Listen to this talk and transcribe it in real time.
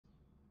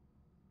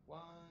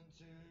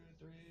2,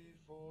 3,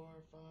 4,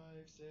 5,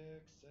 6,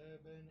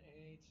 7,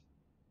 8.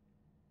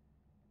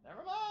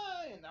 Never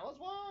mind! That was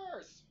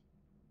worse!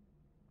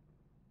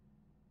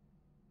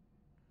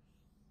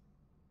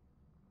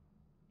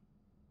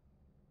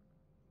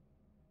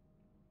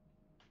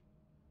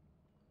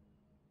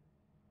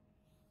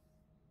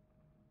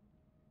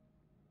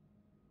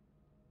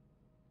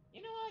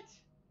 You know what?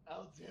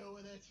 I'll deal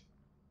with it.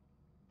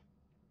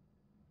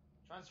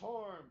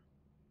 Transform.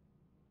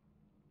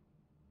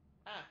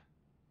 Ah.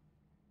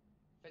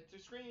 Fit to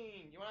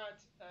screen. You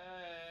want?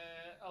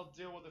 I'll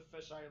deal with the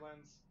fish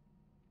islands.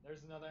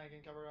 There's another I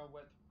can cover up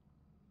with.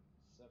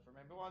 Except for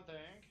maybe one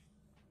thing.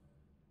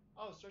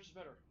 Oh, stretch is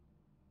better.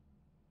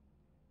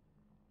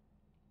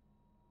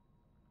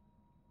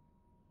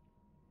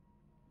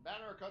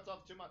 Banner cuts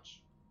off too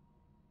much.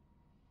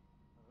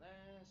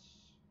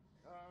 Unless...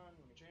 Hang on,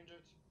 let me change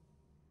it.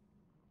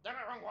 Damn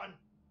it, wrong one!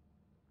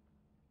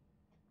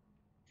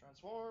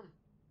 Transform.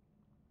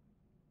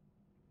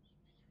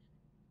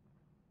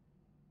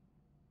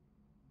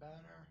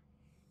 Banner.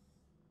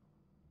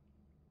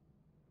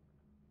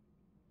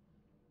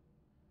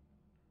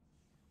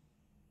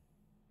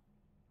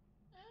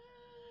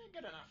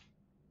 Good enough.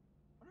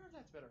 I wonder if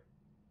that's better.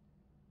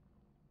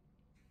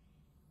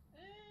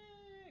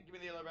 Give me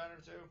the other banner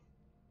too.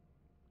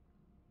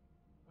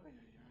 Oy, oy, oy.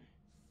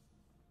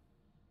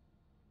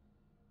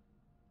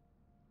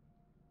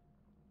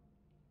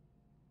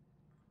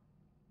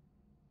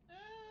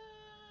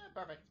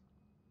 Perfect.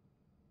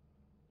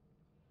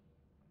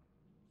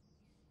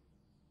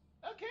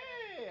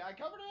 Okay, I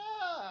covered it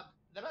up.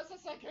 The best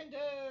I can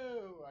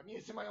do. I'm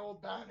using my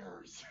old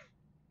banners.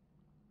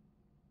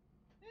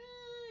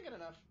 Good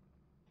enough.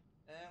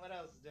 What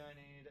else do I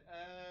need?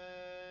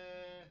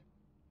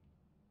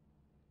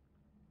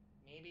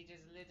 Maybe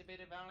just a little bit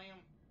of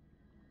volume.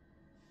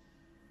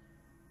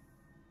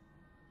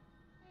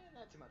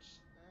 Not too much.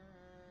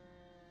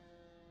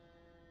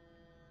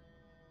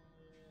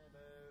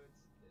 About...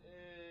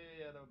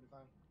 yeah, that would be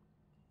fine.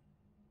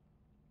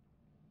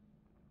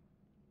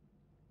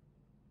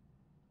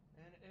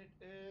 And it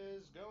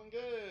is going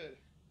good.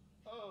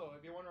 Oh,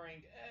 if you're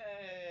wondering,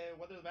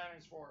 what are the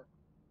banners for?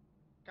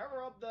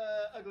 Cover up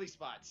the ugly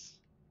spots.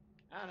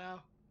 I don't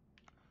know.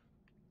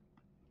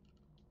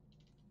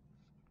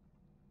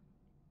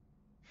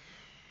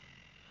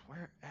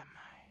 Where am I?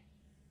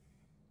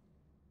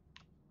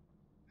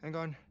 Hang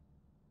on.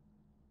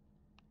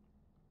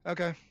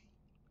 Okay.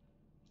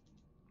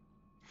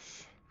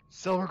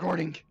 Still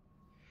recording.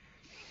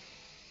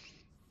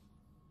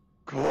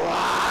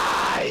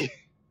 Why?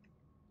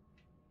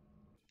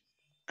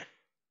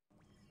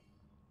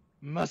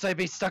 Must I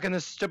be stuck in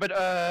this stupid,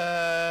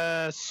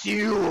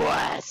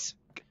 Suez?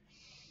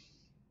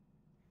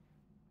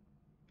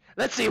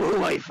 Let's see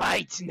who I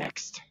fight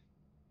next.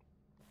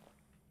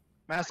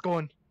 Mask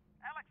on. Alyx,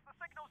 the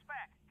signal's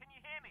back. Can you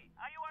hear me?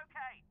 Are you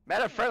okay?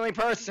 Met a friendly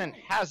person.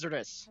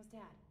 Hazardous. How's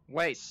Dad?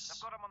 Waste.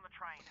 I've got him on the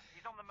train.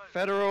 He's on the move.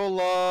 Federal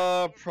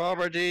law,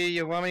 property.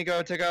 You want me to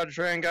go take out a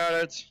train? Got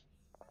it.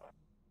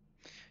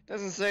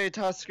 Doesn't say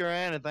tusk or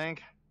anything.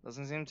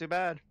 Doesn't seem too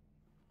bad.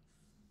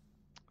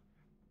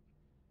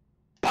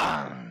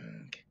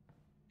 Bang!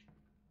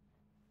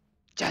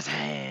 Jazz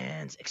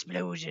hands!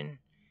 Explosion!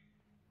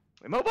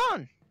 We move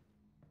on!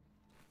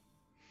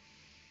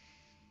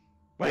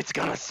 It's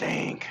gonna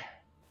sink!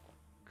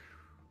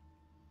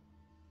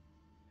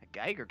 A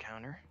Geiger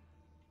counter?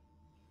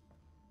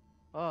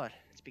 Oh,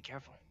 let's be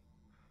careful.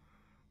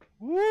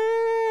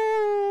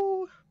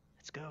 Woo!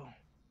 Let's go.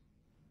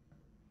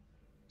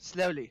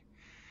 Slowly.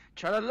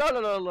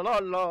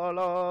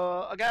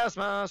 Tra-la-la-la-la-la-la-la, a gas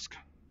mask!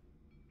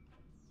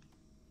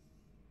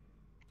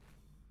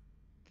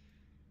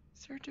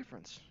 Is there a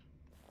difference?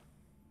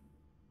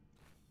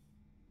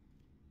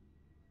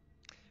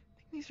 I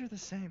think these are the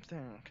same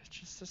thing. It's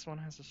just this one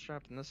has a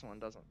strap and this one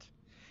doesn't.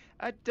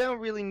 I don't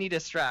really need a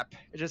strap.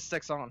 It just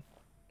sticks on.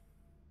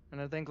 And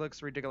I think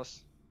looks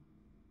ridiculous.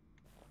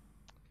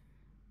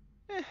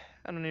 I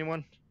don't need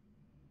one.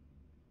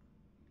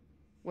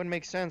 Wouldn't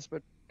make sense,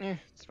 but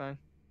it's fine.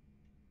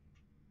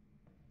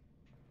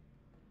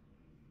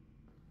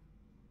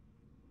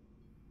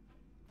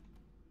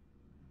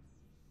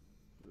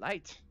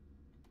 Light.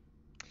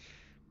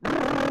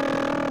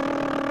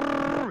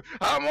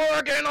 I'm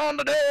working on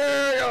the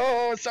day,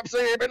 oh, stop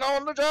sleeping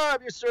on the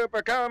job, you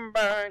super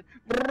combine.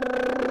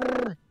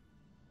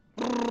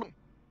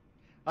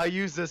 I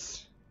use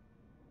this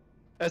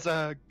as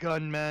a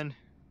gun, man.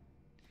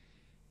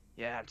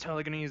 Yeah, I'm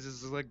totally gonna use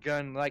this as a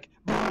gun, like.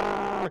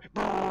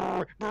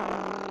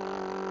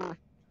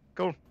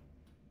 Cool.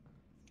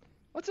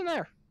 What's in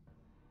there?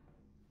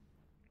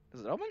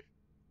 Is it open?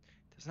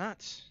 It does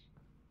not.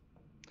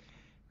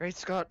 Great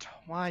Scott,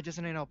 why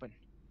doesn't it open?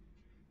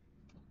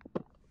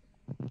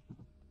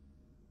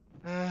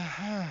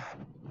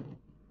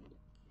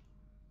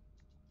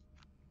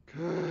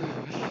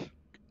 Good.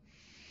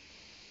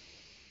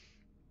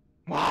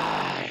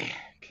 Why?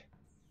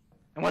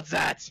 And what's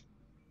that?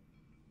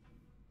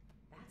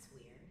 That's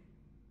weird.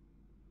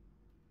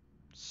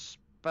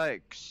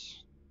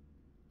 Spikes.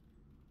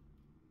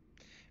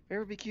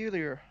 Very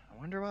peculiar. I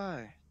wonder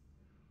why.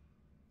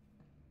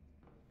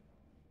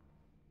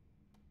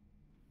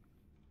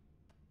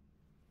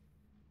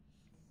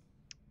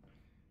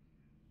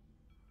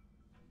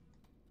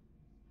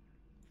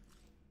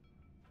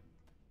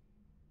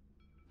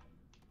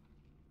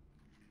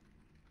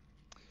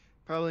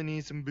 Probably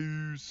need some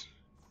booze.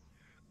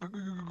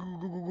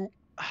 Ah,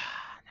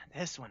 now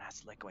this one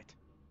has liquid.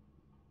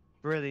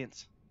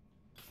 Brilliant.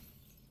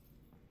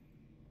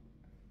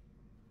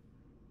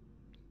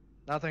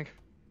 Nothing.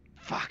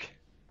 Fuck.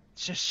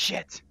 It's just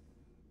shit.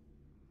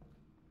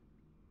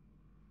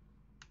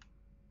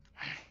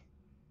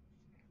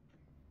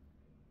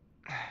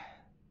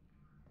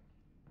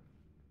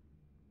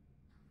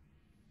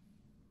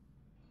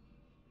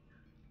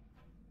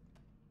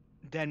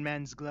 Dead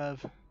man's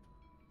glove.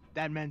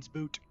 Dead man's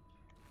boot.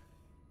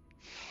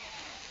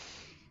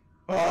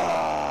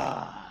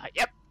 Ah,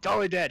 yep,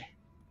 totally dead.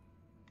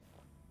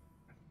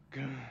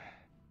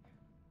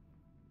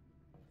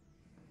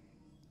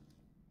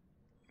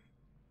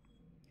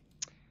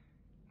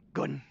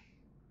 Good.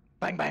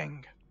 Bang,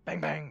 bang. Bang,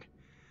 bang.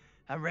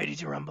 I'm ready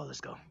to rumble.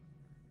 Let's go.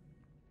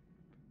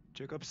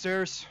 Check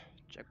upstairs.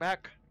 Check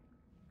back.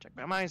 Check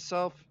by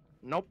myself.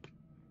 Nope.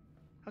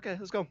 Okay,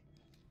 let's go.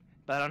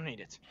 But I don't need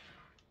it.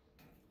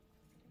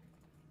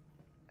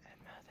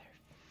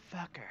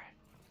 Motherfucker.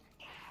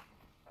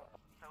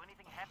 So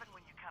anything happened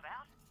when you cut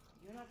out?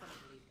 You're not gonna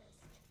believe this,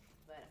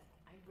 but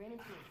I ran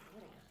into a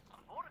Vortigern. A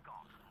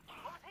Vortigern?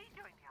 What was he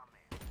doing down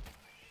there?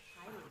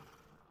 Hiding. I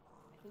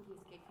think he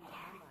escaped from the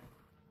Combine.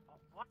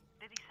 What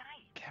did he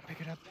say? Can't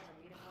pick it up. You ever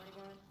meet a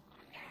Vortigern?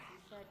 He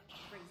said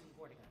crazy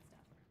Vortigern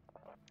stuff.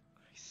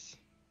 Nice.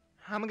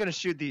 How am I gonna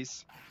shoot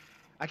these?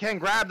 I can't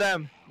grab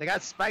them. They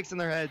got spikes in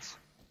their heads.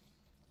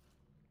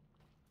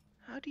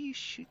 How do you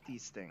shoot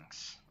these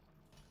things?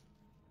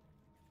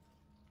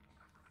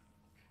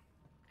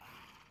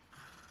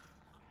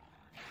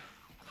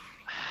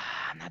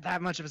 I'm not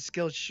that much of a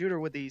skilled shooter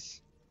with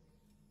these.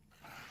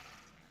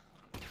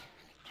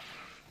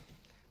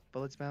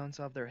 Bullets bounce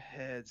off their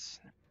heads.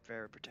 They're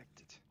very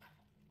protected.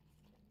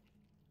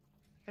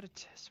 I gotta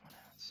test one out.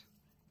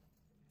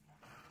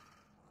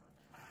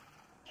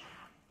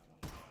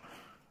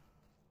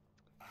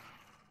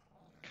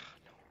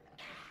 God, no.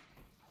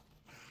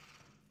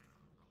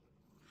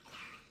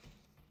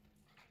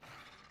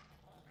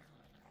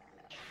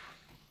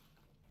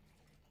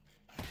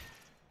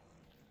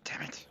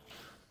 Damn it.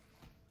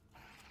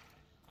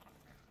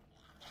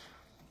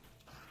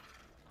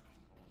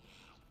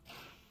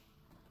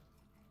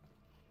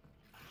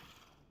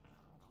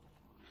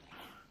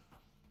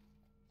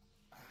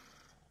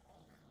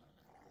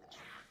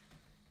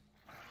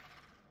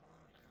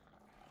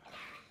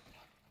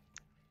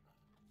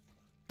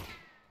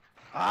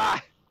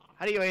 Ah!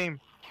 How do you aim?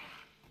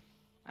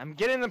 I'm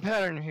getting the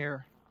pattern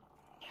here.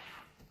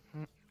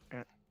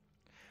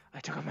 I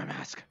took off my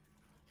mask.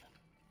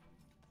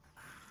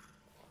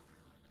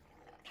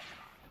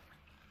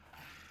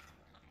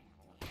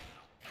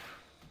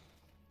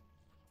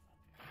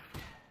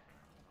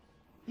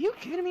 You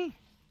kidding me?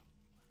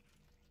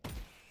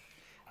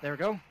 There we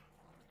go.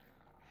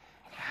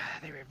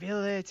 They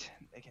reveal it.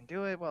 They can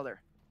do it while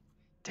they're...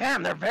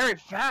 Damn, they're very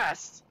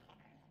fast!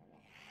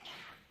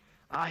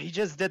 Ah, he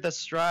just did the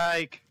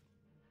strike.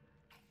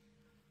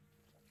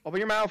 Open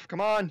your mouth,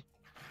 come on.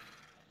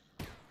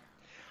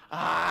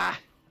 Ah!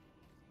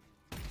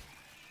 I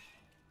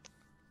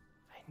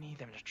need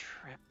them to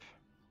trip.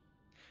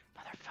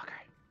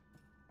 Motherfucker.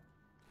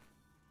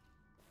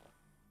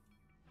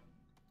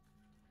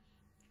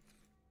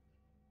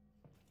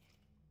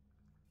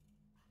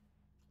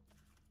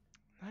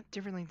 Not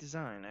differently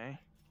designed, eh?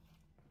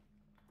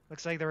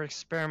 Looks like they're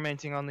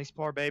experimenting on these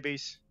poor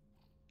babies.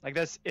 Like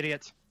this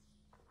idiot.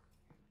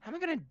 How am I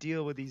gonna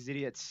deal with these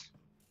idiots?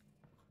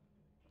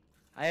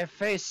 I have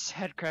faced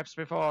headcrabs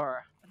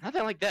before.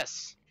 Nothing like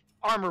this.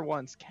 Armor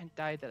ones can't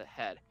die to the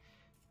head.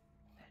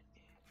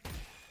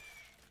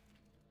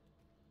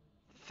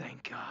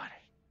 Thank God.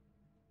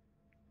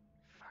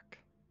 Fuck.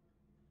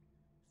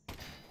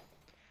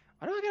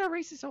 Why do I gotta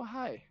race it so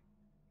high?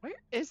 Where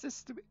is this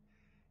stupid...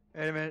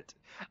 Wait a minute.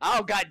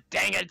 Oh, God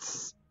dang it!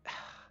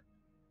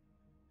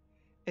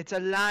 It's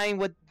aligned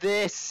with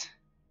this.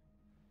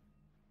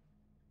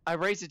 I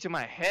raised it to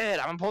my head.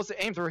 I'm supposed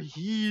to aim for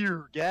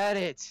here. Get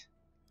it?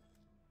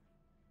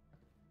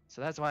 So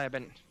that's why I've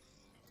been...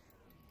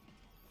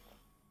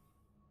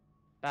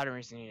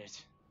 Batteries needed.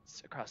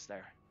 It's across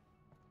there.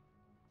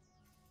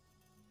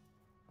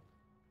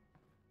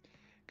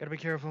 Gotta be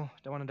careful.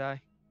 Don't want to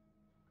die.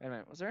 Wait a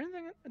minute. Was there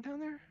anything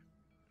down there?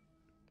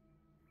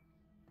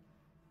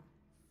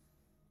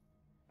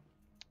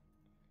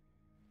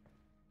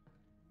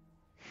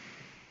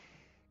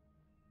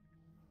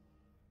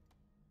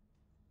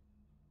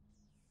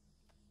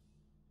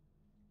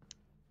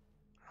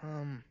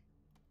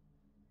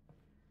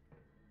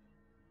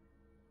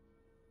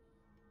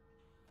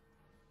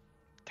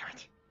 Damn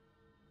it.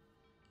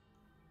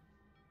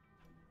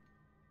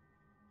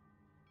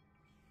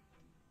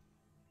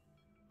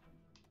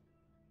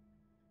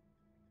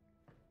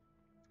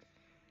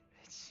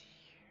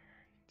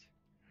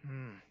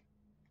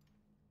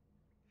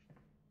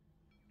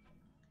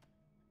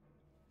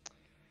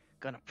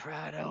 Gonna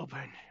pry it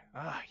open.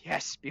 Ah,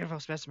 yes, beautiful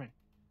specimen.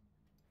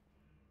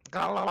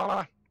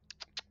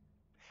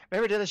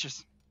 Very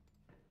delicious.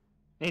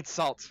 Needs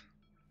salt.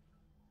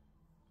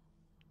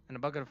 And a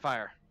bucket of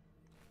fire.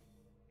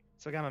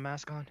 So I got my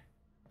mask on.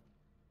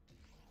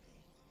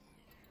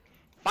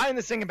 Find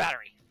the singing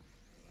battery.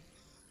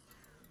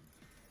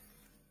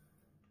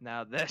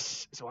 Now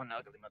this is one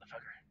ugly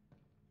motherfucker.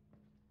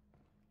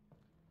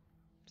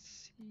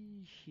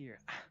 See here.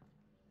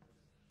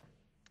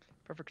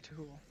 Perfect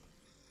tool.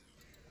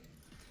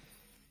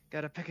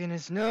 Gotta pick in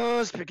his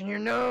nose, pick in your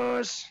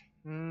nose.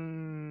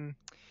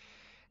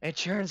 It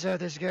turns out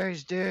this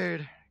guy's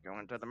dead.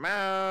 Going to the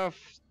mouth.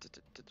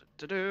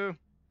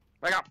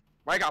 Wake up!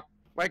 Wake up!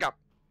 Wake up!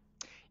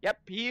 Yep,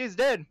 he is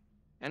dead.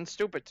 And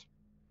stupid.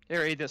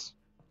 Here, eat this.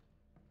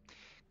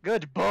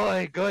 Good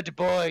boy, good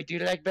boy. Do you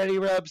like belly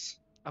rubs?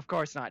 Of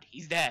course not.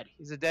 He's dead.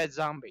 He's a dead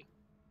zombie.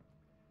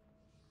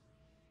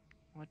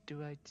 What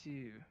do I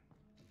do?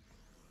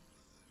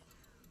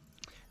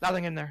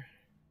 Nothing in there.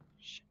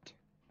 Shit.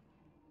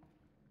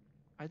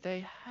 Are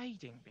they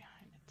hiding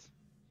behind it?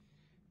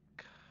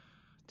 God.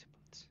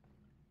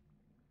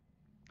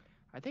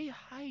 Are they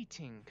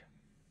hiding?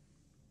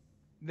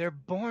 They're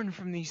born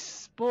from these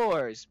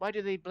spores. Why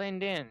do they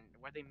blend in?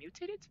 Were they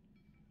mutated?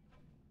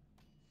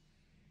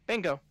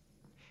 Bingo.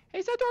 Hey,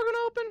 is that door gonna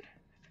open?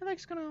 I feel like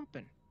it's gonna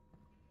open.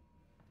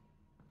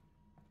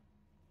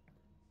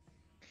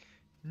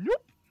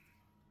 Nope.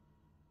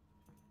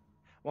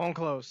 Won't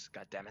close.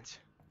 God damn it.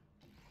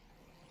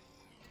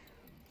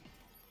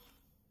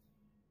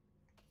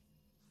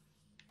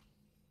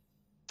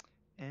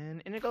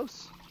 And in it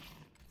goes.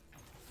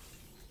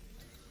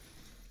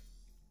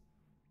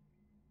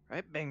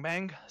 Right, bang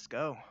bang. Let's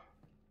go.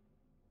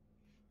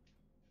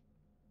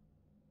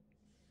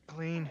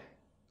 Clean.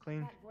 Clean.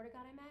 That border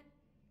god I met,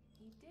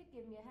 he did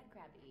give me a head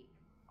crab to eat.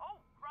 Oh,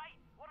 great.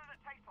 What did it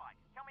taste like?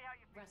 Tell me how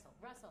you feel.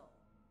 Russell.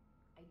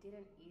 I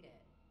didn't eat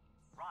it.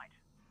 Right.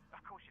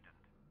 Of course you didn't.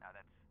 No,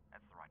 that's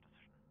the right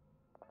decision.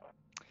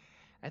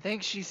 I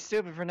think she's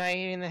stupid for not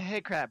eating the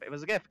head crab. It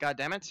was a gift,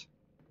 goddammit.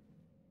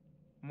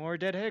 More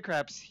dead head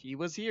crabs. He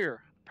was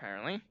here,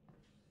 apparently.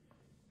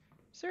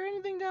 Is there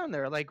anything down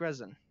there like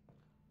resin?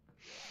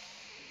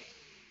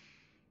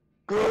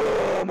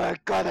 Oh my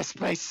god, this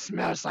place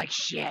smells like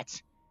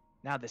shit.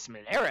 Now this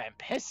malaria and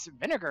piss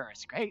vinegar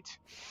is great.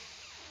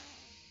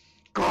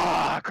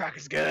 God, crack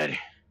is good.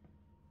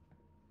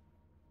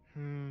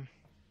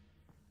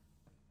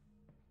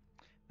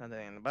 Nothing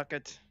in the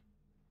bucket.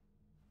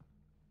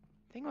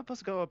 I think I'm supposed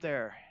to go up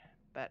there,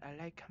 but I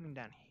like coming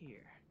down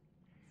here.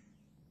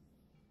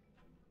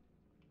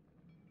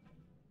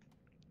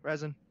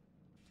 Resin.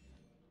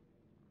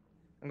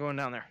 I'm going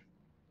down there.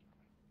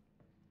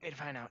 Need to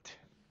find out.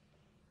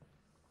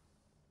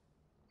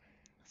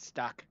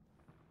 Stuck.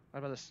 What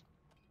about this?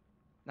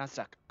 Not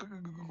stuck.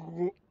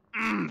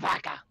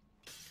 Vodka.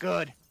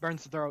 Good.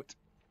 Burns the throat.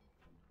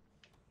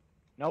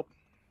 Nope.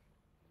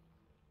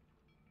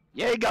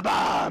 Jaeger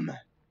bomb.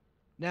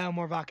 Now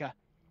more vodka.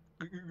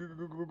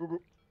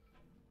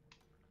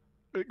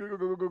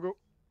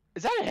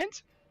 Is that a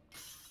hint?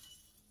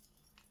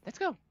 Let's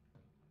go.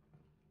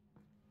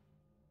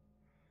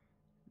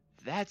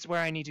 That's where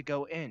I need to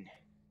go in.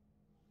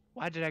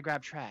 Why did I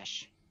grab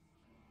trash?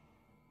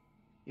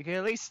 You can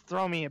at least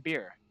throw me a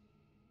beer.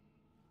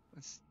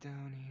 What's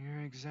down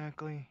here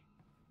exactly?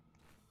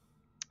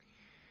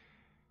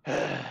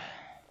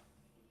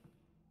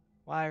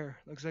 Wire.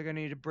 Looks like I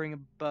need to bring a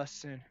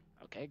bus in.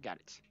 Okay, got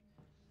it.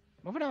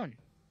 Moving on.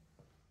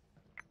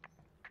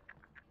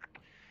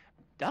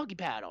 Doggy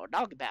paddle,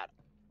 doggy paddle.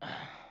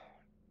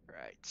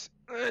 Right.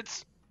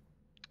 Let's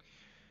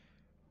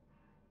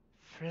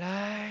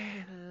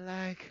fly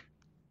like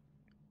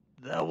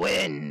the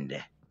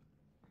wind.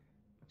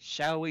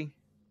 Shall we?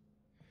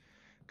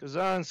 Because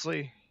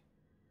honestly,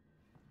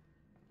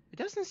 it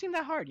doesn't seem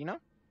that hard, you know?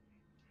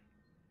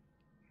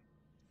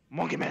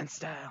 Monkey Man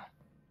style.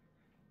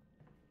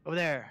 Over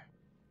there.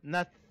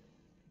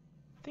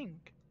 Nothing.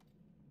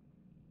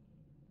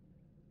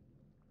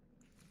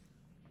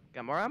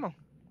 Got more ammo.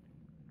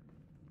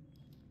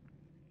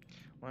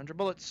 100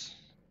 bullets.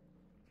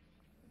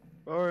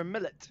 Or a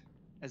millet,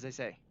 as they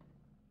say.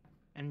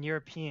 In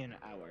European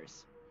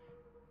hours.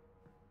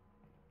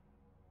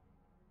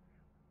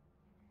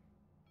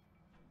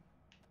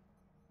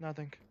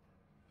 Nothing.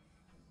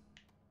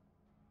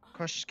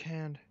 Crushed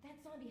canned. That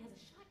zombie has a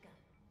shotgun.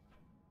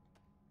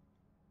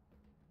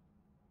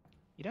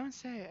 You don't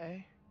say,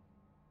 eh?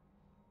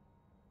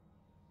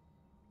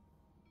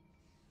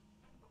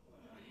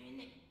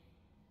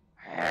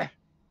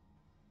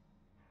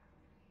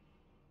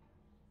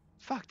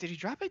 Fuck, did he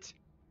drop it?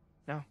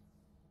 No.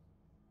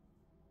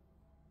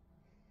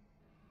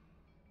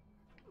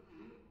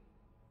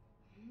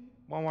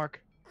 Won't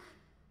work.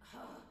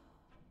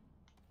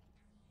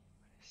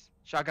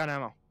 Shotgun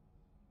ammo.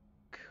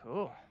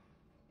 Cool.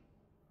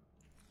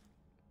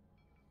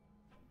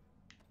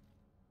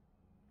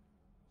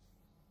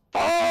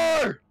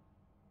 4!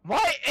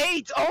 Why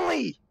 8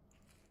 only?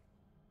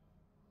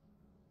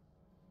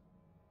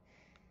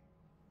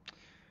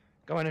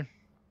 Going in.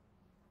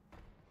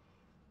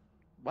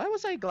 Why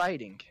was I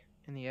gliding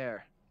in the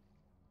air?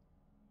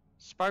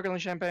 Sparkling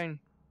champagne.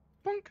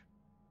 Punk.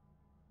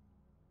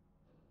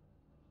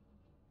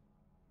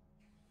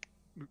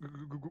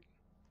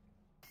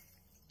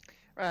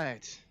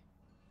 Right.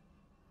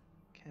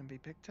 Can be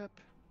picked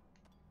up.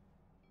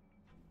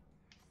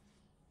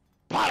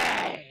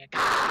 Party!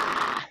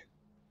 Ah!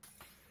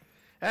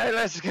 Hey,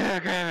 let's go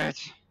grab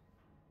it.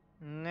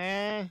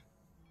 Nah.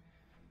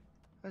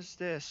 What's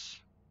this?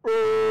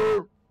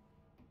 Ooh.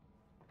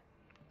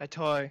 A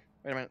toy.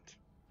 Wait a minute.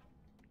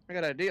 I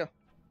got an idea.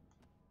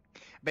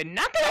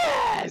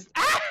 Binoculars!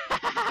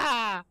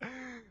 Ah! I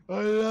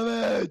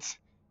love it!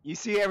 You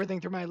see everything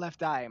through my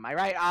left eye. My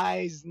right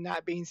eye's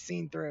not being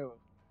seen through.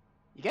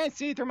 You can't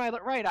see through my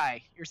right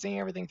eye. You're seeing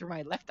everything through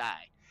my left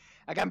eye.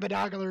 I got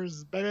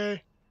binoculars,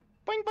 baby.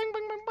 Boing, boing,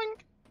 boing, boing,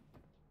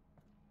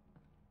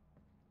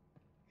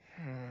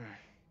 boing.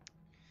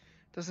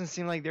 Doesn't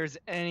seem like there's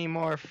any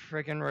more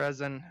freaking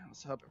resin. I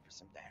was hoping for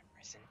some damn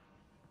resin.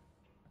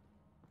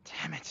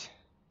 Damn it.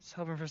 I was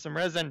hoping for some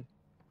resin.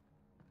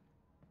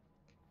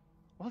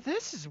 Well,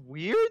 this is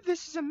weird.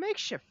 This is a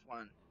makeshift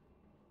one.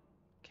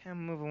 Can't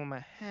move it with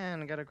my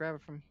hand. I gotta grab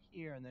it from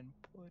here and then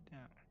pull it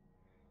down.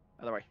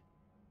 Other way.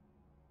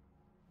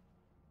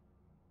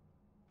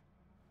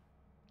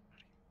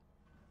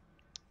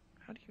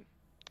 How do you...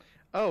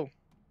 Oh.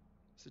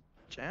 Is it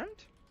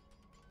jammed?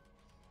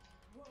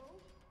 Whoa.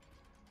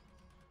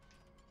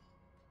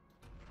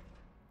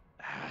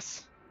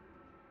 Ass.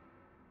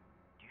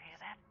 Do you hear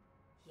that?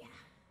 Yeah.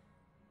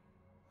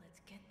 Let's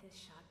get this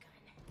shotgun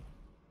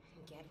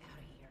and get out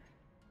of here.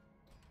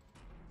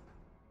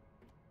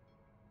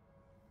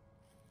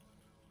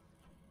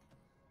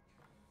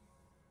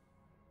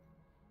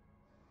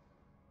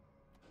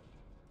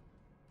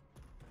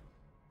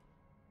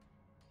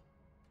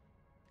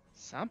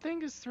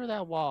 Something is through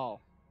that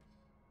wall.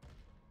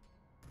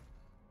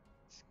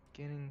 It's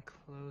getting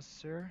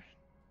closer.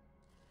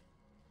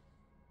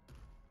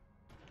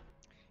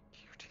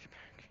 Take it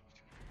back.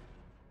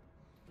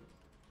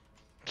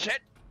 Shit!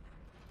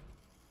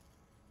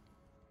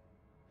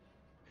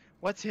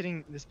 What's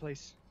hitting this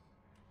place?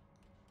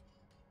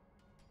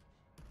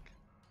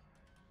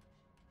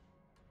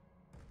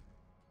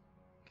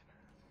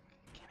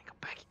 Can I go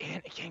back in?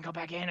 I can't go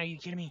back in. Are you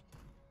kidding me?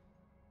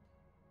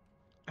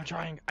 I'm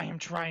trying. I am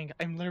trying.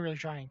 I'm literally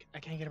trying. I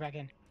can't get it back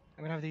in.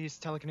 I'm gonna have to use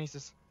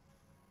telekinesis.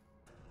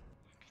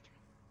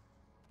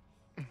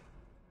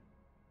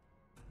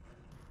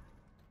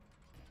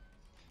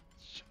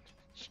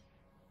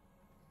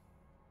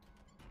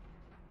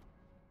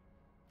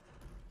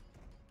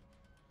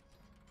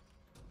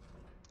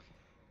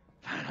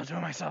 Fine, I'll do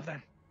it myself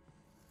then.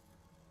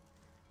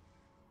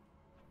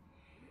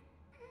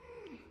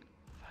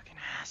 Fucking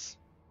ass.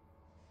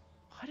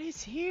 What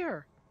is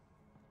here?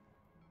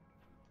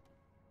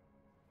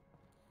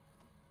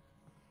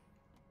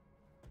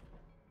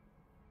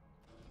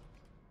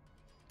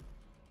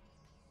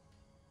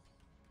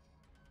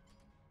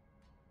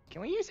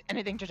 Can we use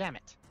anything to jam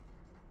it?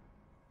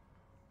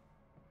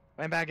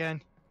 Went back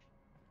in.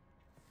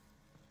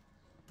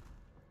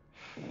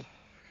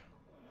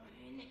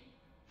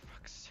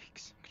 Fuck's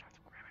sakes, I'm gonna have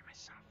to grab it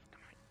myself.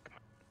 Come on, come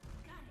on.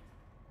 Got it.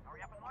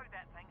 Hurry up and load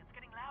that thing. It's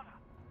getting louder.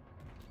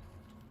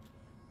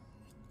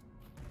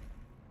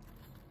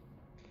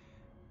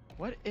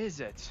 What is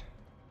it?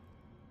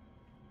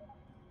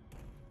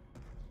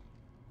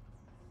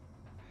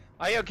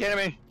 Are you kidding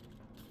me?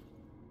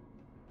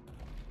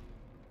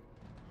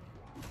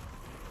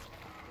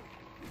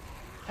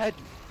 Head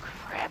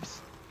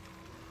crabs.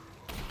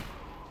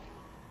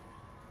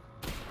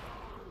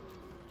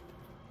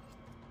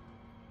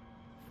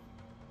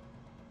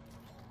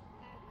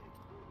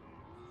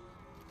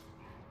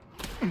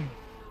 We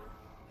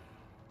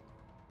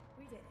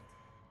did it.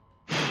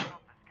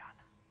 Drop this gun.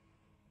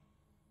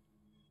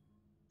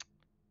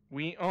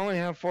 We only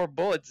have 4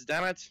 bullets,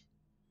 damn it.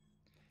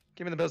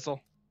 Give me the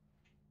pistol.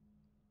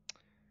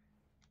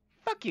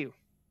 Fuck you.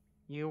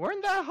 You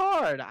weren't that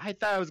hard. I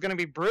thought it was gonna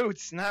be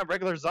brutes, not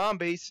regular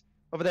zombies.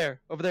 Over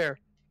there, over there.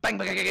 Bang,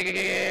 bang, bang, bang,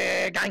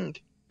 bang, bang.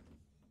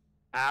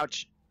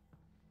 Ouch.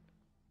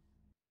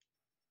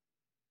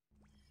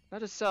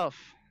 Let us self.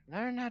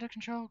 Learn how to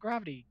control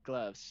gravity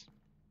gloves.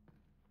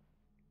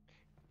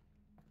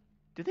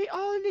 Do they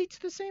all lead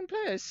to the same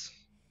place?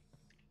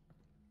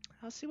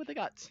 I'll see what they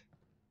got.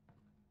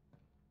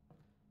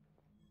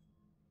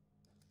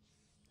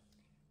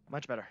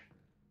 Much better.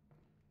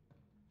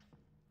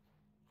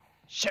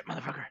 Shit,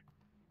 motherfucker.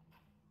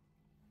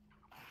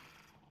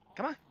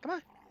 Come on, come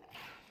on.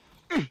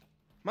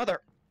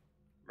 Mother.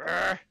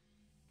 How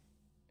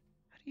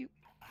do you...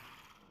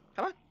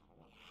 Come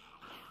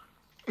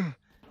on.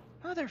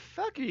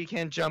 Motherfucker, you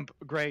can't jump.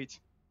 Great.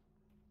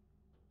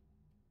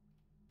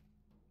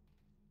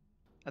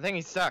 I think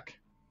he's stuck.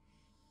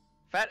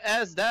 Fat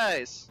ass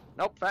dies.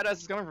 Nope, fat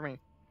ass is coming for me.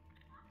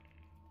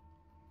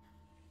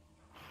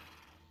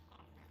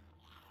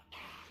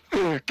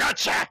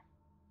 Gotcha!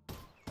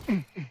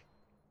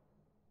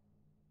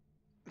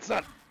 It's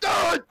not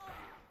done!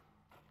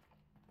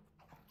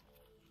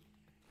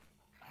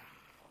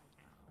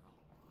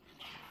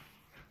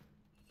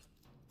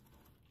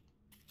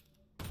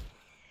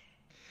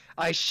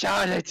 I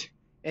shot it!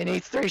 It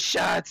needs 3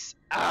 shots!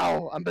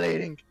 Ow! I'm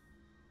bleeding.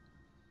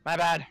 My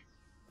bad.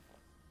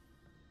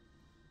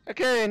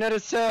 Okay, note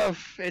of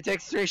self. It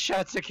takes 3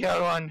 shots to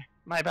kill one.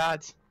 My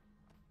bad.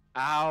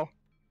 Ow.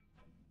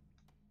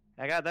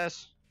 I got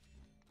this.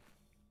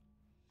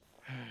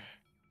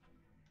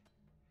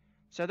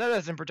 So that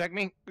doesn't protect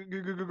me.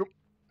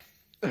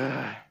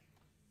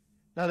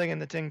 Nothing in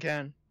the tin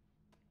can.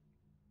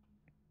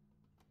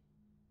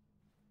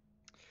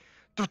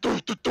 I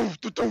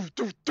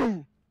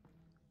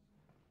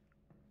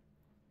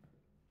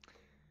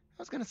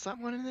was gonna slap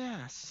one in the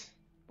ass.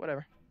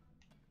 Whatever.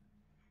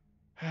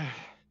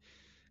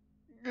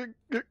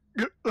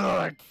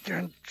 I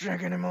can't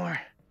drink anymore.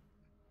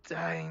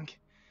 Dying.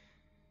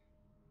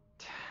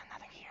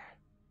 Nothing here.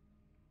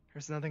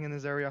 There's nothing in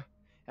this area.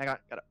 Hang on,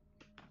 gotta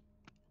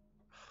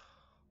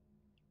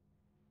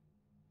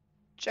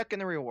check in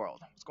the real world.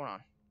 What's going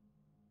on?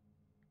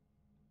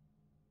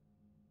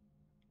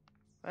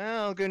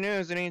 Well, good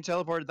news. I didn't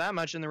teleport that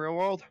much in the real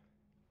world.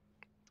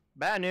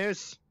 Bad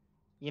news.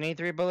 You need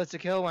 3 bullets to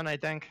kill one, I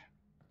think.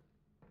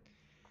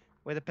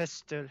 With a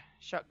pistol.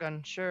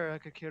 Shotgun. Sure, I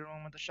could kill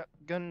one with a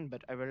shotgun,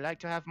 but I would like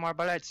to have more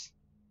bullets.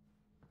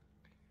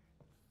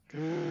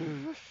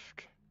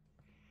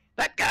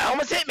 That guy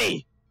almost hit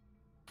me!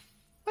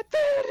 What the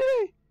hell did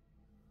he?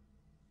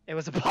 It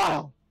was a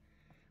bottle.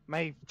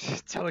 My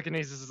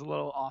telekinesis is a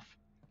little off.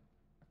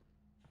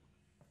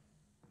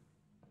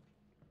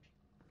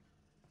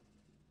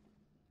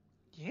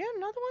 Yeah,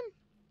 another one?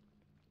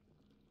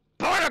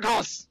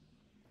 Barnacles!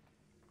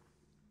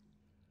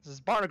 This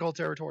is barnacle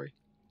territory.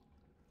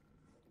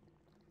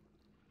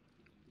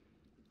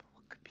 But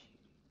what could be?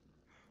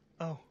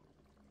 Oh.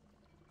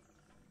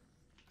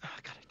 I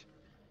got it.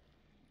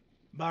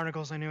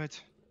 Barnacles, I knew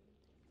it.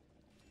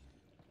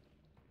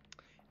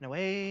 And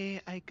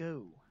away I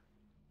go.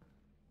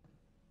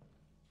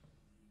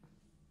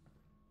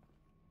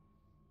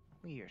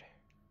 Weird.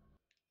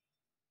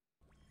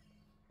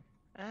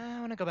 I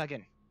want to go back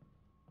in.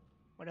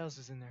 What else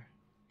is in there?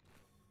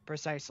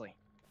 Precisely.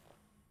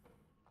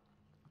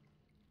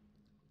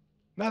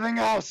 Nothing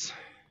else!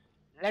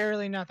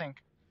 Literally nothing.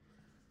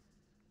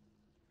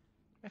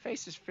 My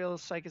face just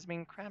feels like it's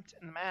being cramped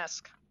in the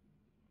mask.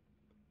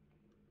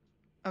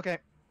 Okay.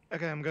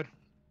 Okay, I'm good.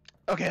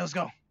 Okay, let's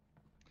go.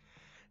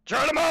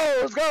 Geronimo,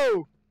 let's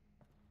go!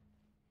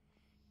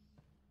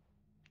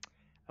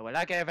 I would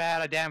like it if I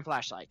had a damn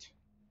flashlight.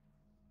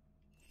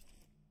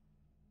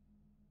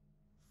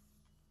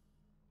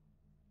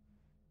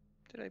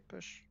 Did I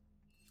push?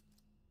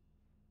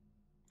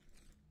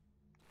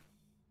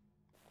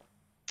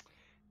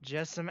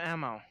 Just some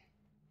ammo.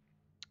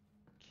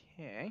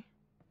 Okay.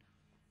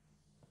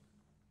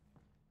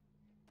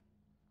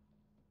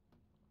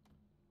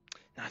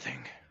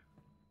 Nothing.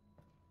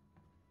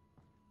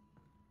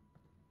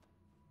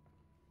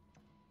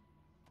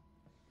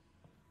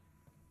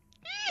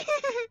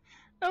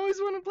 I always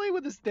want to play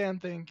with this damn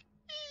thing.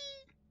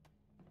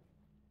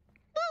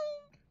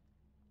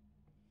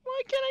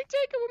 Why can't I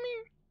take it with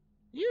me?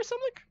 You hear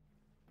something?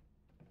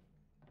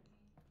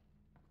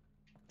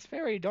 It's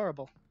very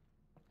adorable.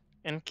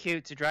 And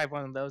cute to drive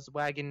one of those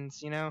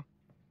wagons, you know?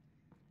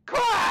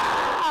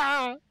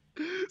 Quah!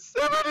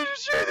 Somebody to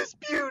share this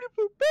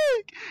beautiful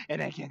bag!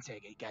 And I can't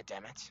take it,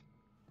 goddammit.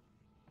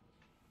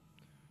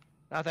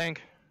 Nothing.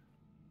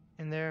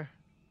 In there.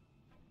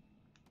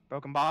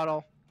 Broken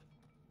bottle.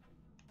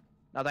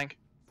 Nothing.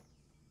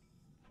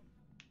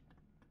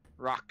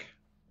 Rock.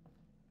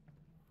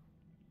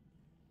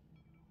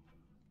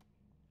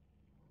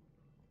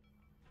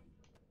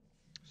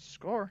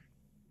 Score.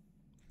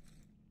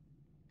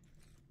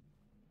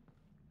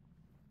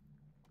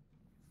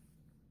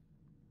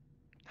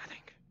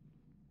 Nothing.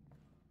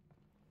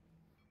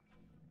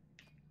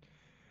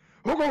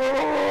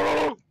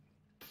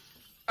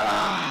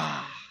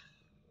 Ah.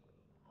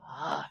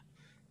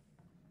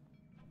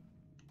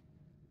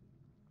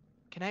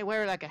 Can I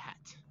wear like a hat?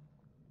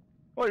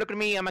 Oh, look at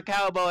me, I'm a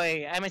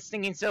cowboy. I'm a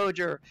stinking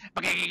soldier.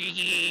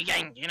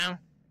 You know?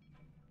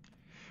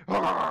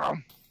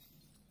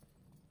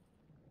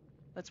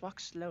 Let's walk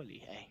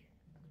slowly, hey?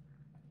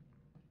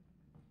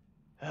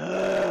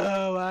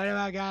 Oh, why do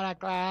I gotta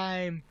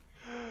climb?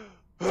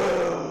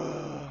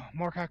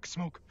 More crack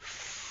smoke.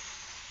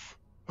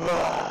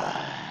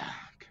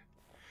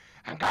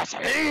 And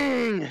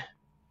gasoline!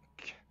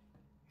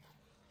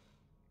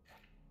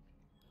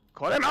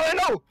 Corre,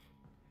 Malino!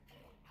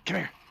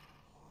 Come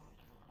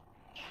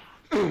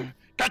here.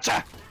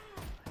 Gotcha!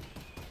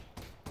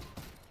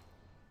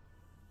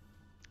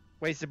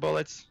 Wasted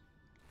bullets.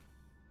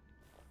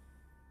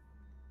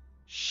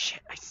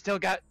 Shit, I still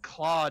got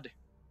clawed.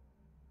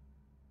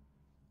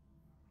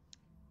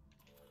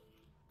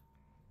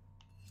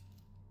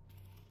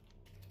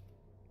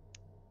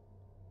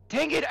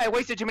 Dang it, I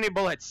wasted too many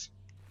bullets.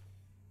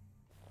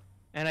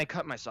 And I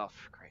cut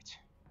myself. Great.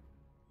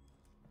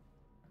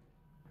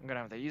 I'm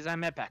gonna have to use that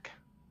med pack.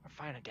 Or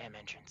find a damn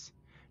entrance.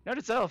 Note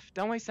to self,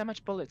 don't waste that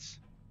much bullets.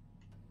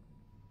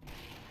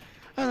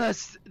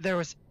 Unless there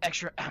was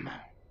extra ammo.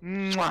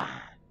 Mwah!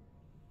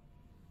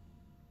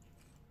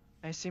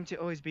 I seem to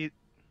always be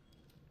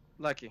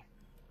lucky.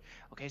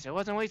 Okay, so it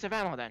wasn't a waste of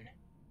ammo then.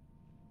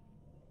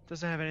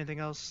 Doesn't have anything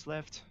else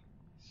left.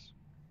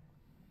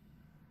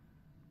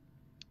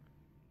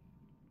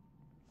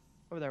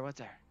 Over there, what's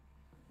there?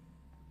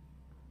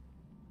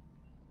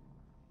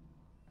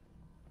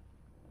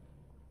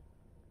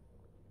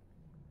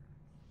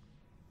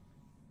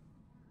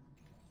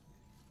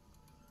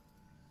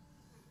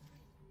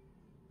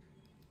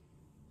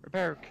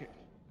 Repair kit.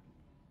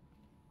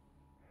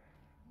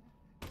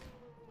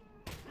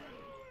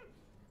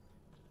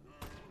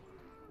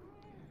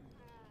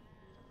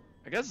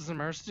 I guess it's an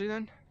emergency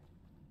then.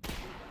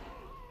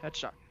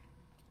 Headshot.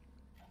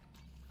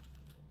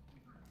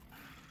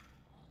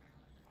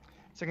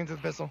 Second to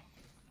the pistol.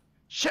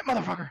 Shit,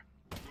 motherfucker!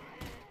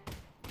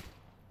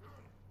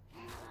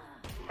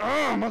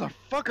 Oh,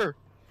 motherfucker!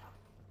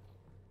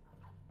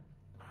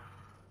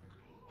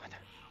 What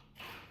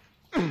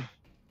the?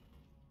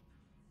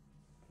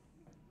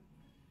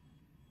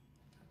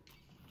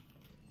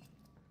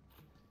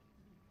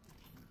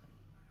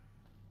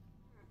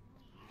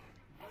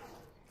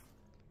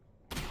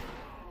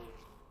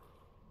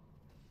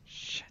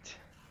 Shit.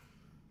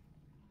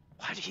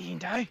 Why did he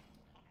die?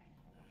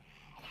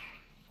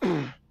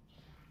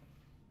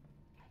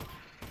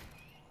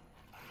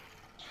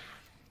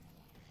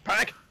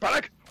 Panic!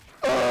 Panic!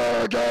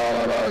 Oh,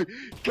 get out of me!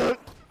 Get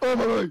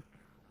over me!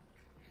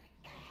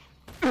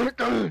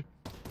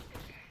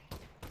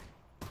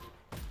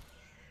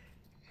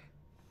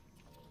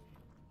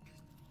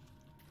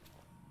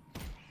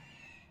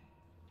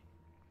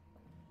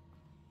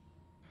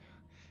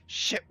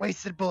 Shit,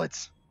 wasted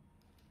bullets.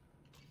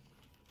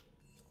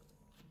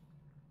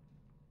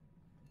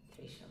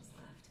 3 shells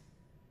left.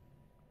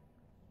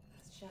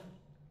 Last shell.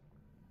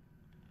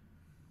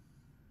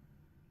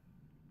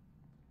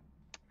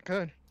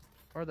 Good.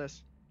 Or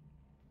this.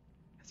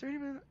 Has there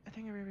even? I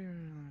think I've ever.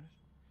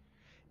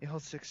 It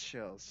holds 6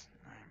 shells,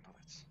 9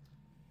 bullets.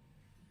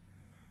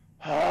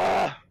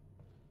 Ah!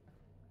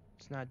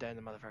 It's not dead,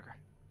 the motherfucker.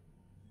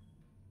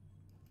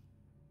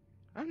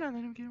 I'm not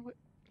letting him get away.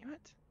 You know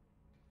what?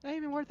 Not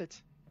even worth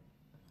it.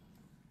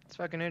 It's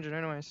fucking injured,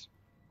 anyways.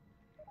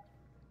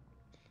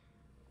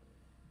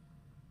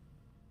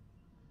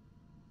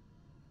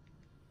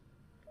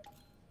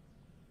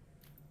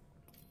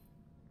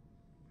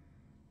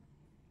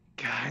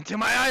 God, into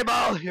my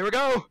eyeball! Here we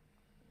go!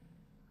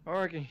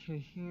 Or okay,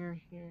 here.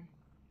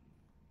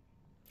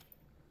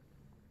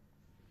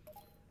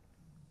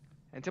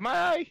 Into my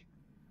eye!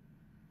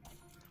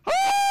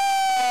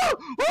 Oh!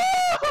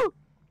 Oh!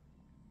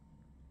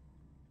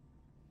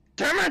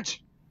 Damn it!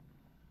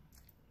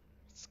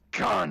 It's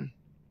gone.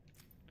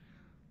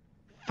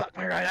 Fuck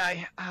my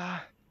right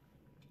eye.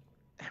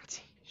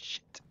 Empty.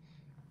 Shit.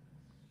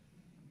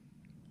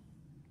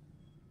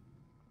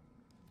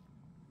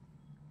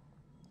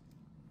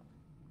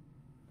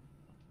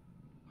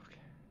 Okay.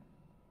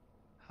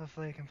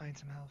 Hopefully I can find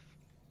some health.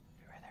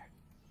 Be right there.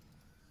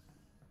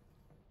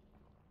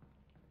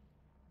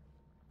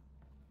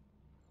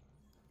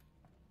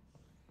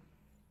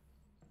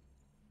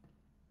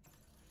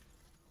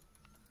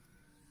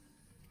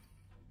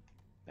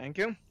 Thank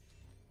you.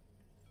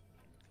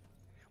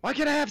 Why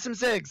can't I have some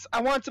cigs?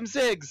 I want some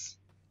cigs!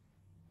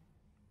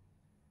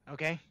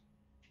 Okay.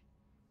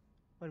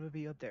 What would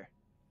be up there?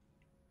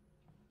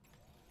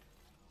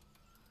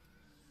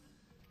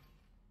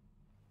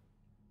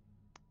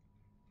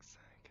 Looks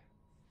like...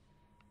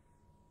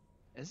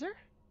 Is there?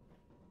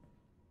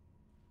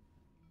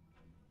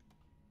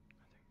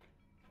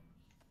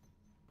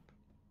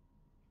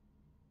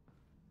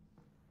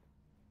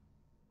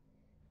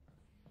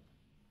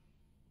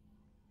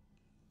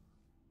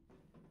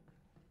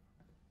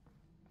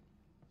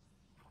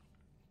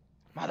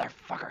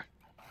 Motherfucker!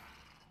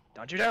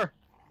 Don't you dare!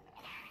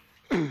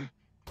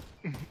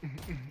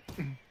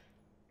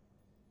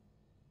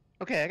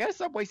 Okay, I gotta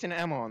stop wasting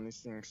ammo on these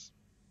things.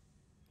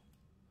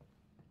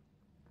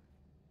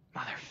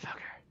 Motherfucker.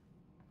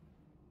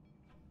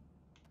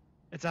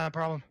 It's not a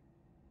problem.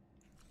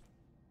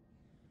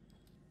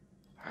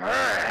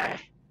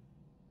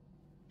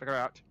 Figure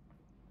out.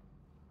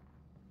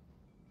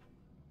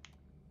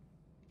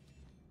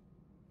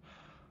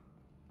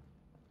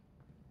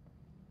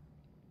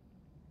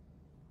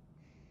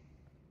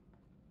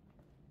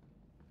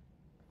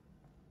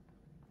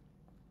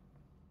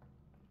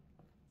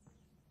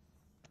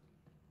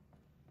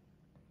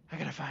 I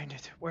gotta find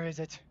it. Where is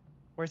it?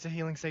 Where's the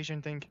healing station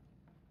thing?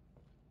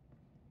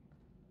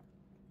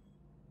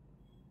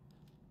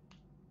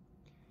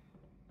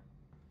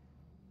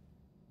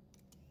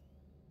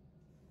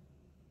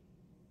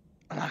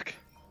 Unlock.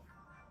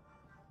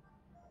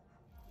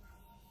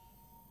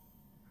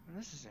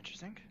 This is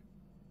interesting.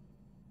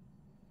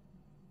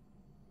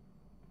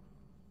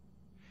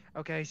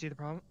 Okay, I see the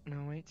problem.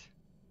 No, wait.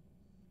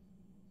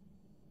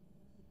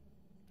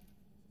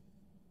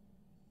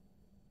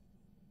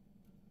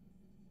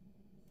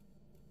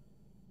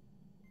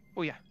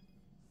 Oh yeah.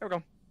 There we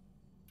go.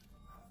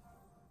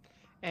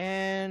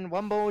 And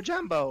Wumbo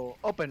Jumbo.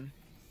 Open.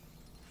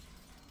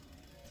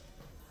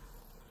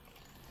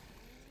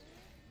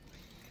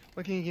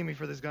 What can you give me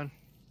for this gun?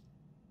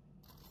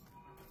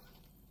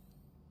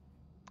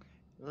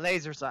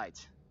 Laser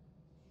sight.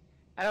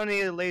 I don't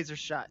need a laser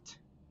shot.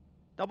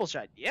 Double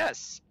shot.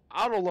 Yes.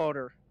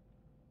 Autoloader.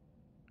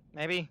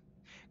 Maybe.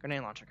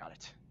 Grenade launcher. Got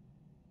it.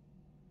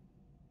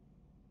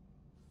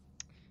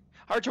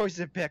 Hard choices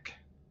to pick.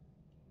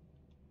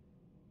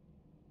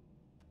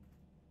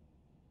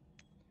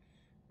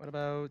 What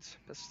about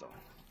pistol?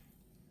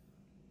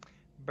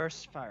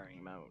 Burst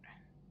firing mode.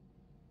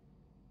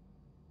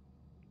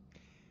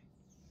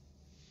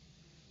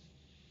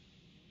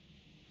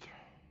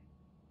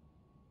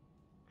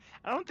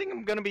 I don't think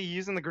I'm going to be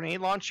using the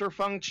grenade launcher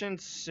function,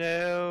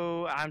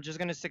 so I'm just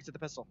going to stick to the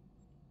pistol.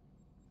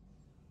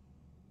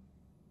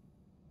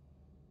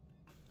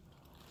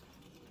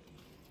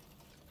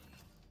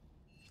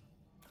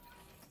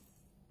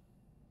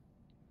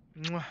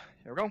 Here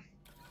we go.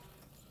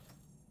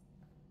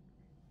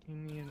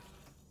 You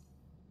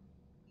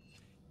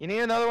need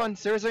another one?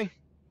 Seriously?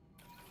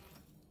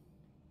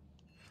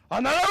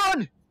 Another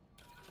one!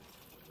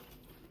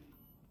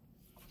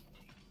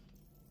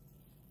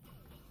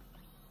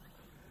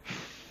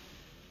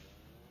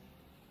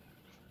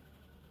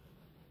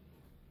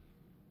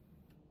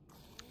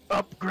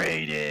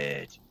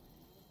 Upgraded!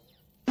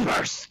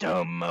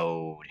 Bursto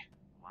mode!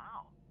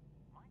 Wow,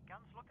 my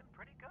gun's looking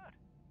pretty good.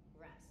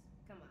 Russ,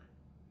 come on.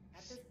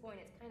 At this point,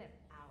 it's kind of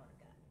our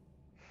gun.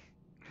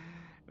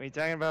 Are you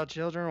talking about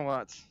children or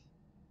what?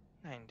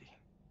 90.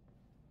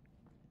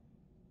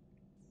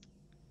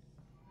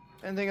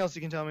 Anything else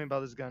you can tell me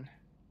about this gun?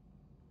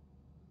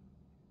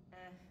 I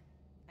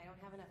don't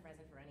have enough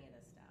resin for any of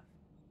this stuff.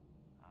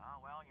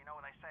 Well, you know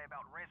what they say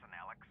about resin,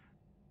 Alyx.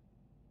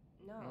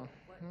 No,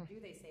 what do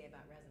they say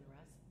about resin,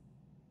 Russ?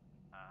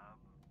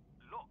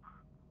 Look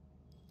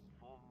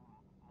for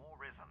more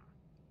resin.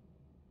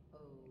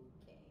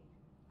 Okay,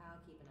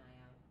 I'll keep an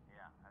eye out.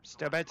 Yeah, that's the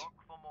Stop one. it.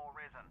 Look for more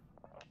resin.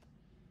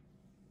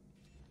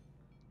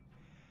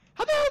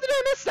 How the hell did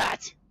I miss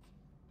that?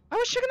 I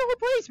was checking the whole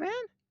place,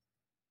 man.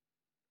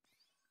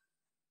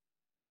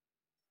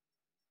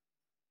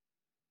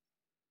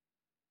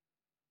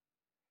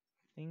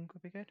 Think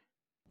would be good.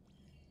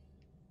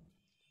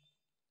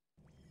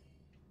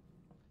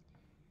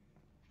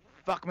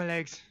 Fuck my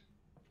legs.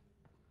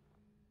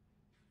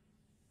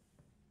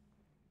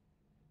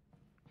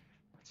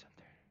 What's up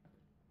there?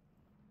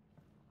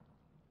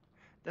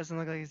 Doesn't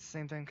look like it's the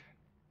same thing.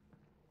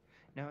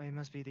 No, it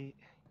must be the. Yeah,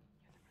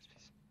 there must be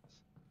something else.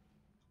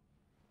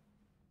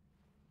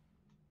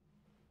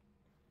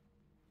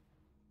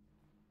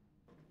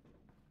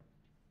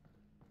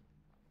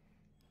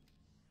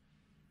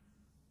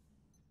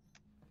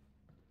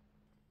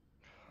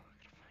 I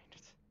gotta find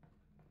it.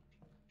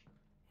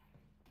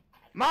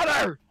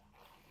 Mother!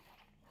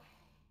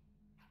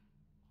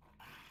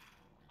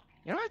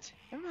 You know what?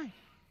 Never mind.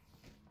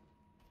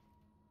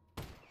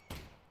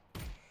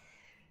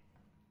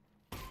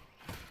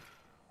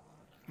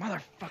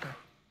 Motherfucker.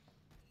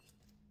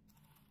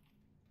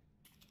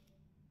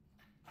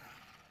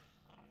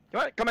 You know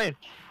what? Come in.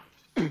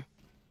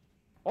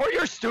 Or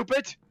you're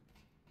stupid.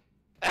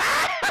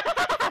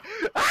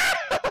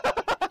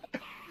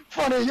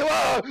 Funny, you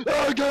are!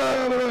 Oh, get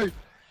out of me!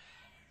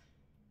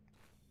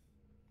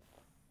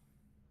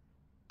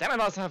 Damn, I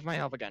lost half my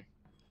health again.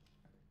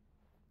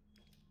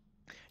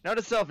 Note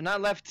to self,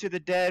 not left to the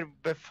dead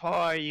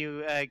before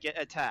you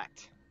get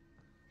attacked.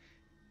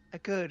 I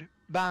could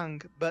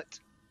bang, but...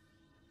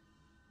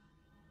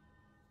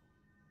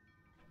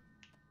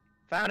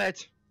 Found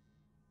it!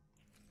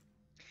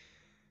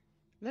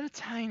 Little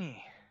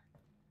tiny.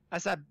 I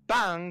said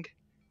bang!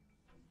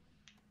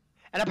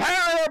 And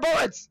apparently there are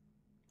bullets!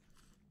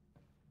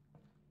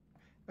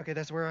 Okay,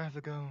 that's where I have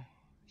to go.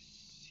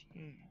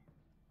 See.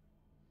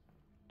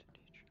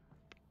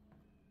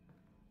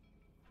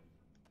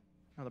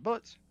 Now the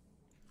bullets.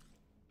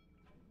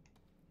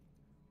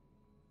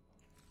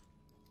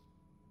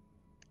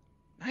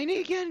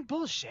 90 again?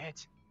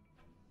 Bullshit.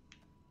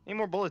 Need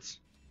more bullets.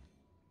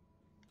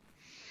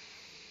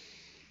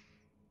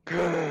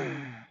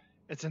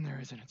 It's in there,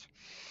 isn't it?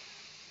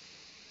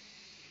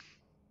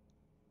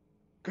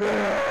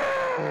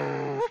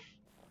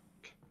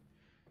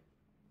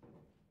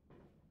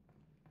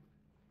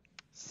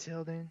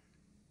 Sealed in.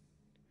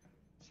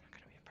 It's not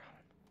gonna be a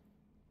problem.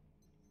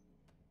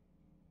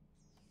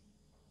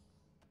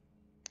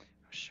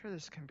 I'm sure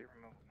this can be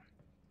removed.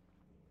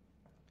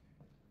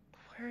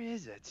 Where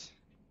is it?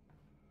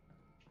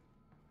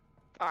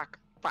 Fuck,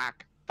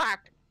 fuck,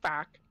 fuck,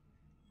 fuck.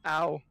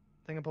 Ow. I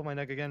think I pulled my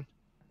neck again.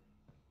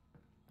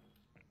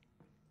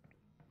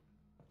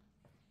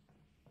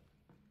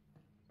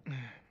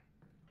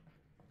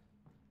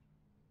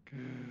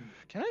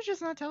 Can I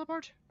just not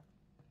teleport?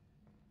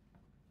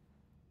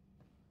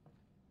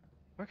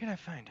 Where can I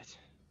find it?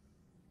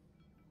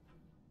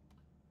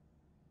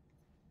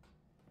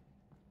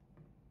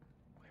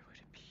 Where would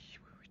it be?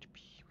 Where would it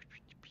be? Where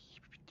would it be?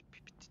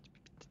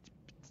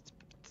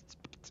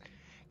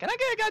 Can I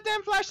get a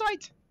goddamn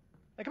flashlight?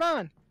 Like, come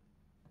on.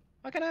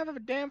 Why can't I have a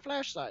damn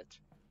flashlight?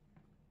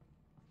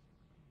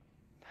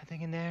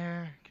 Nothing in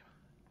there.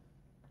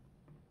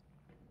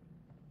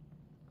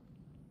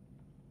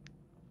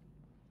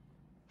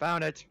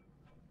 Found it.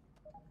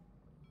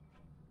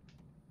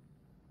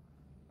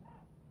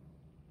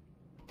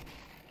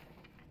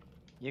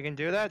 You can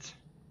do that?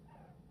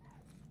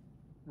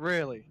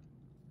 Really?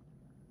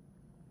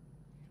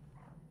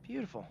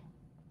 Beautiful.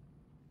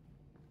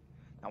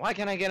 Now why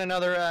can't I get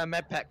another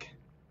med pack?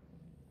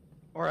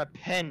 Or a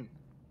pen?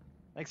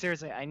 Like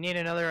seriously, I need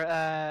another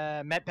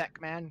med pack,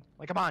 man.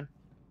 Like come on.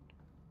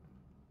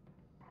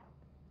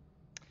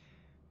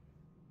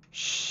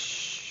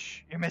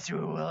 Shh. Your misery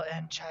will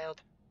end,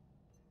 child.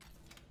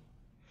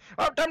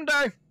 Oh, don't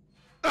die!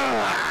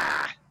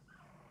 Ah!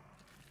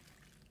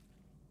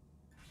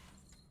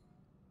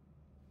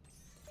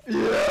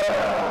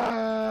 Yeah!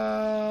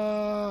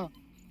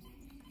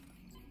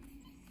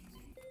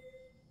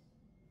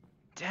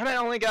 Damn it, I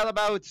only got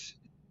about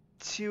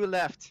 2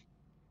 left.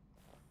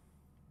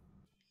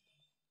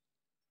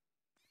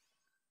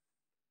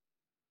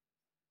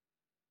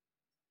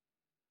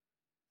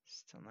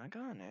 Still not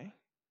gone, eh?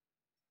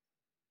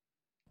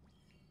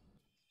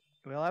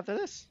 Well, after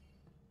this.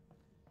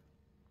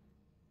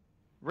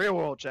 Real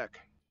world check.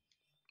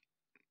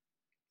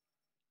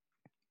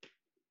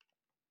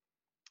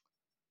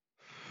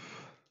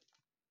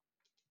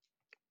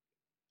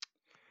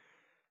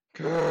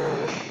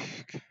 Good.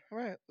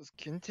 Alright, let's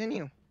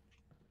continue.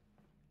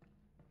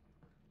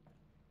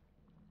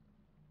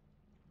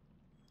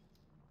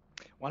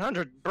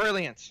 $100,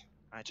 brilliant.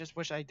 I just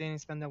wish I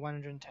didn't spend the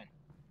 110.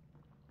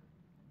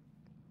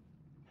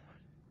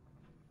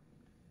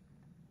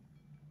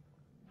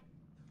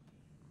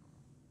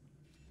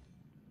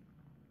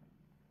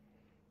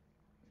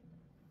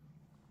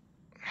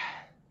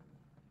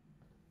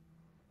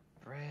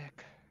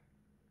 Brick.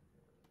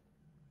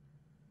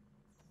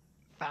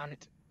 Found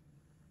it.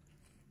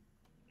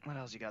 What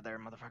else you got there,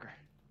 motherfucker?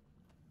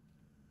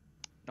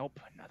 Nope,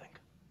 nothing.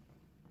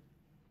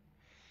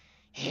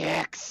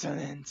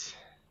 Excellent.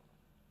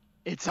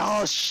 It's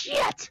all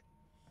shit.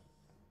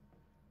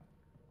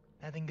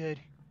 Nothing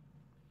good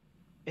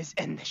is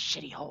in the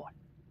shitty hole.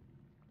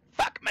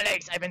 Fuck my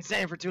legs, I've been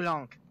saying for too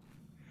long.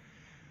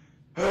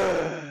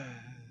 It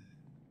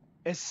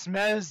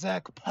smells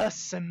like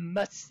pus and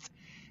must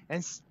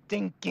and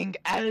stinking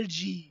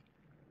algae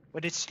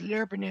with its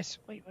slurpiness.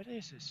 Wait, what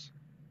is this?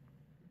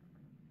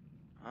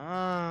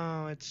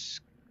 Oh, it's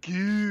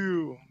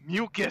goo,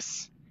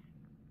 mucus,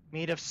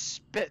 made of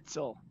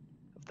spittle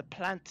of the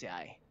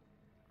plantae.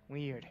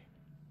 Weird.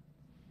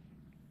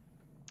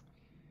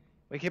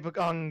 We keep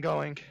on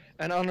going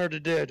and honor the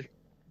dead,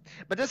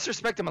 but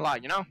disrespect them a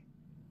lot, you know?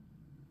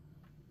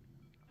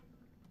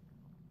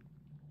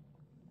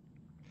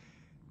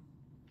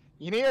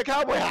 You need a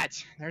cowboy hat.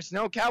 There's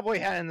no cowboy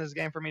hat in this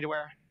game for me to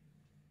wear.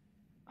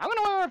 I'm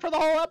gonna wear it for the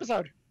whole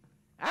episode.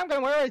 I'm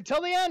gonna wear it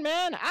until the end,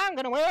 man. I'm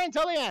gonna wear it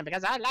until the end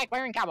because I like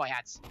wearing cowboy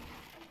hats.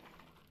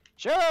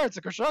 Sure, it's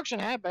a construction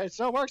hat, but it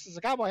still works as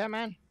a cowboy hat,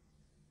 man.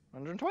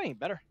 120,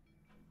 better.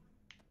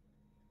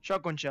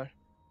 Shotgun shell.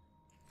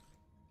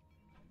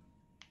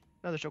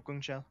 Another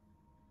shotgun shell.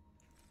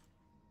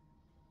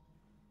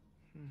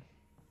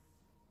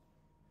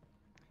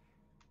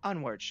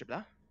 Onward,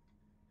 Shibla.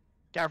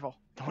 Careful.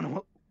 Don't want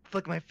to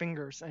flick my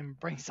fingers and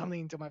bring something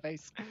into my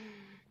face.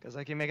 Because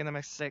I keep making the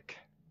mistake.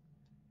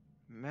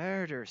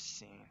 Murder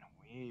scene.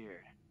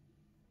 Weird.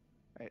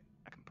 Right,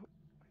 I can put...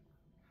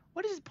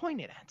 What is it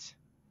pointed at?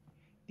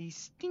 These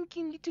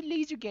stinking little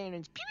laser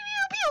cannons. Pew,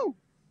 pew, pew, pew!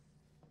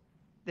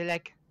 They're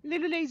like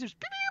little lasers.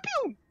 Pew, pew,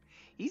 pew!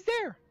 He's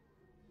there.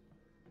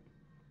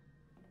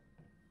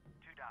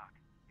 Too dark.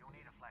 You'll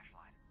need a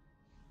flashlight.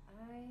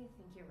 I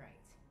think you're right.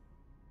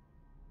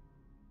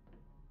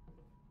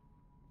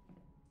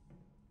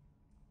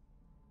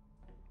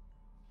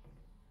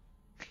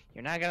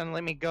 You're not gonna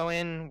let me go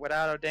in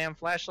without a damn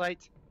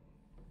flashlight?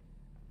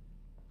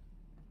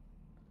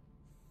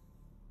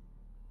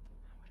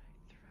 How would I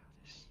throw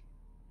this?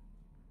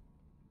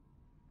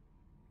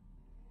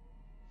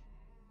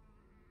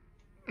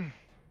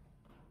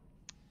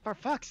 For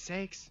fuck's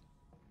sakes.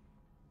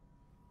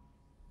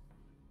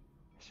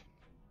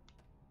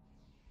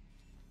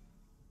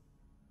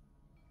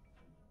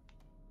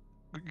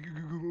 Did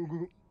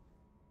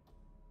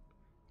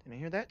I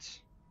hear that?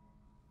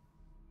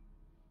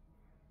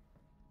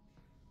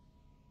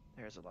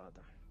 There's a lot of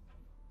them.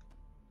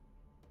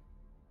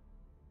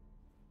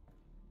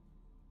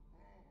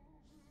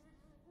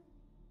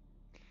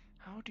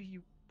 How do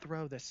you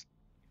throw this?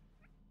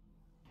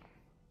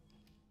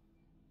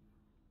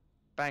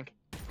 Bang.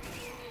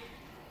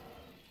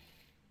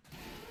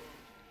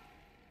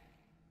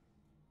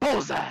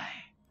 Bullseye!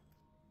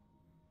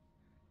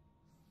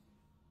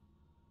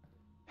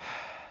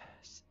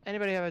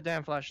 Anybody have a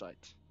damn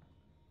flashlight?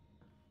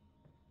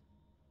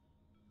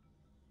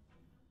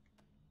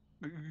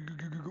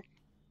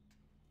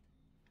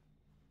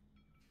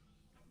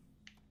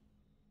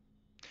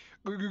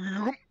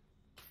 The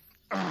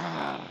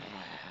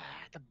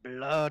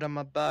blood on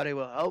my body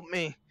will help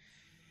me.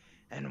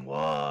 And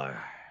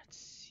war. Let's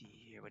see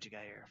here. What you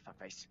got here,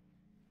 fuckface?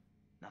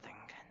 Nothing.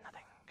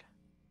 Nothing.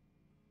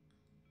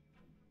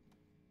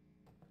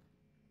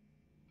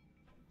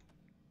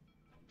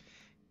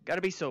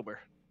 Gotta be sober.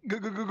 Go,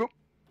 go, go, go.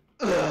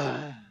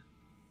 Ugh.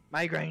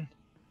 Migraine.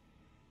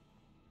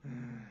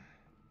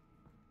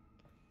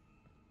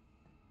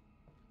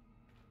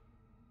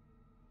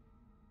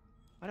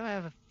 Why do I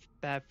have a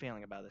bad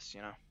feeling about this,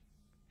 you know?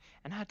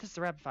 And how does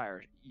the rapid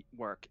fire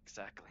work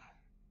exactly?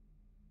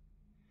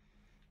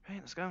 Right,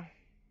 let's go.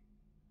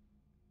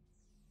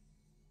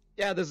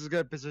 Yeah, this is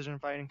good precision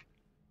fighting.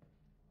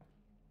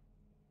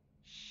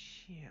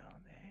 Shield,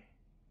 eh?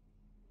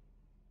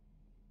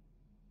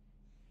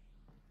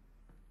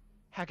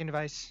 Hacking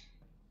device.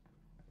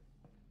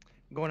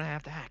 I'm going to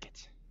have to hack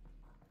it.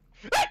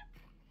 Ah!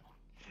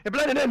 It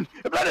blended in!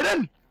 It blended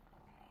in!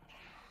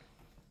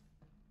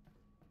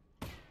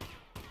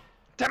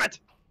 Damn it!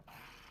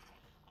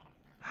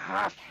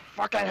 Ah,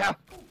 fucking hell!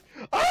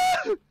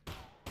 Ah!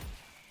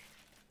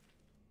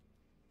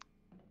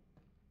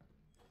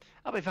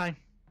 I'll be fine.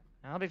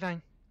 I'll be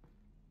fine.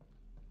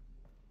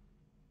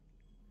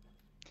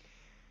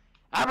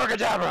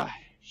 Abracadabra!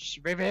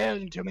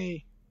 Reveal to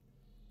me.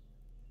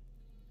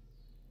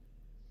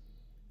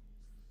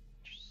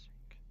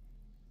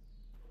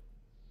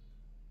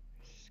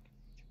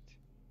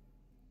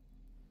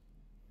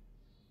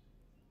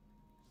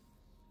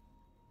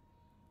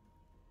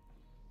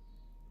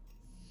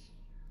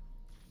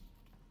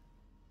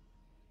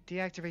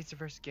 Deactivates the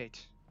first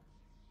gate.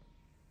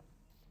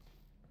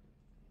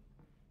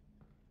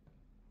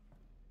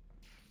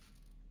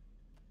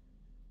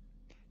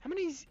 How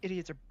many of these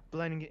idiots are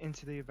blending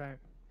into the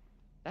environment?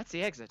 That's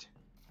the exit.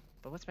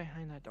 But what's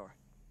behind that door?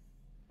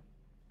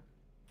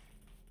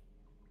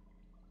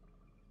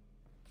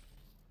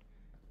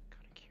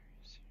 Kinda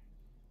curious here.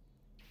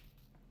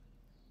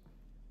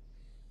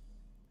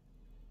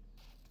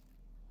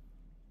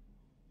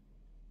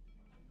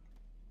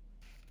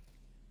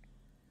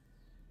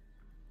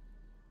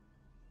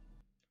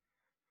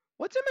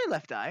 What's in my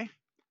left eye?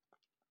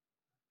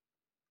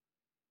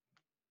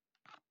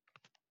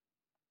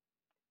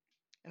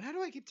 And how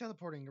do I keep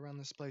teleporting around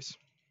this place?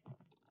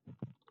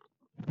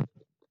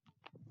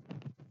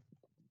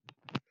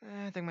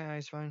 I think my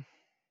eye's fine.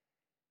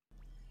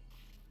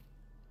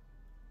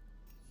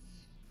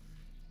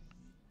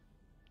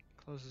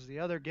 Closes the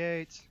other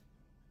gate.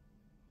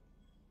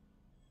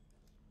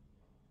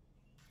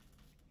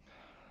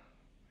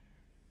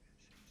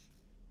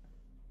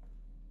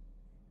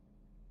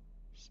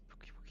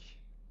 Spooky wooky.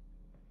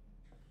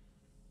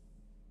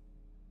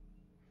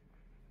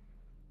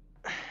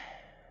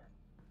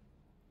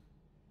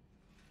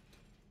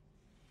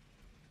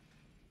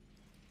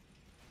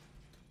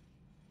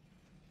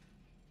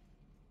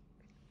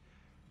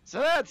 So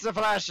that's the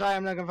flashlight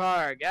I'm looking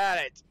for. Got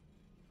it.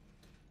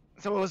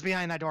 So what was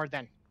behind that door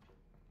then?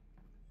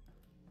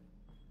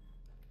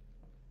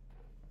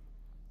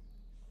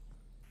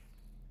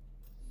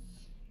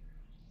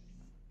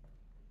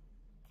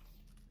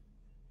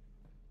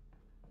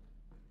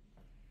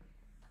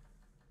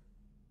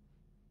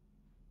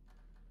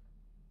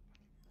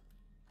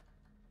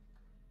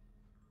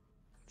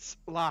 It's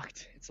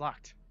locked. It's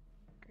locked.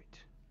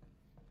 Great.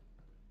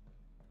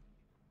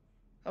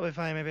 I'll be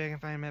fine. Maybe I can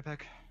find my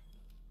pack.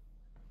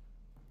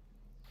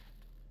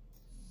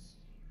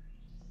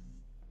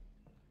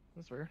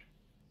 That's weird.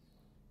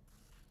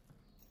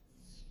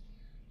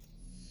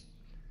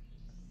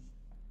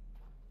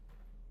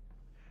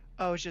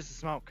 Oh, it's just the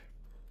smoke.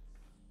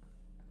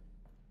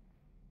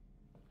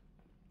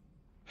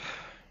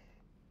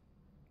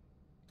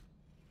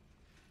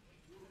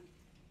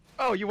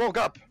 Oh, you woke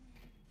up.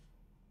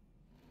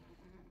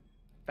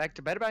 Back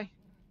to bed, bye.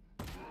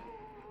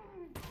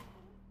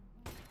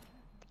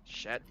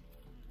 Shit.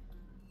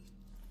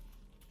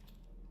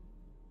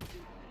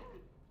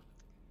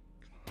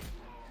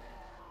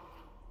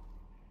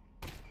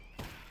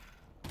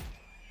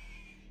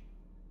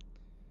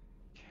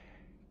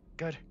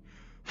 Good.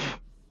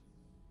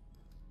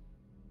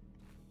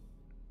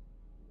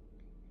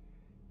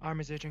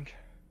 Arm is itching.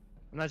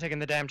 I'm not taking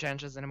the damn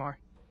chances anymore.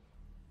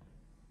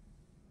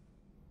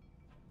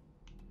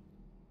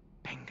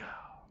 Bingo.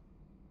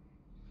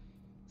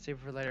 Save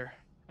it for later.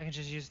 I can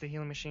just use the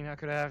healing machine. I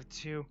could have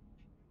two.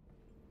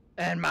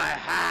 In my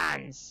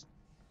hands!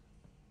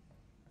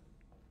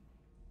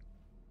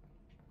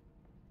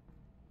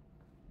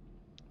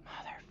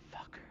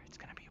 Motherfucker. It's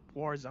gonna be a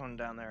war zone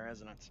down there,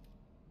 isn't it?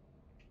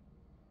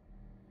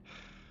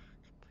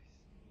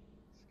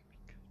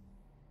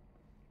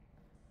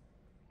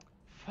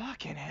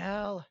 Fucking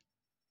hell.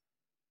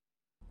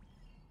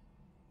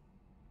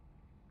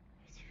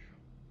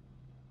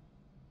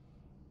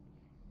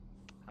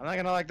 I'm not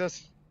gonna like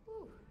this.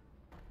 Ooh.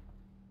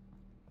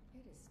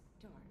 It is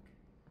dark.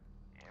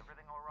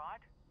 Everything all right?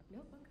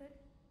 Nope, I'm good.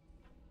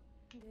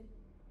 I'm good.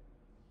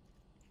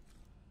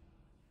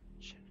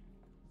 Shit.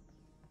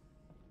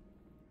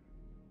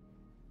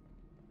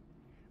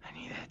 I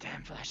need that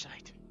damn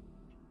flashlight.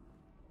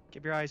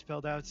 Keep your eyes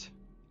peeled out.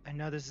 I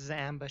know this is an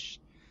ambush,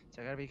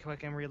 so I gotta be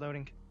quick and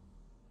reloading.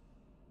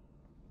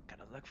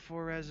 Gotta look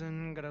for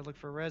resin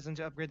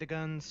to upgrade the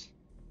guns.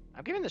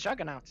 I'm giving the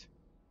shotgun out.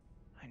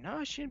 I know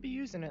I shouldn't be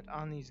using it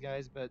on these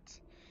guys, but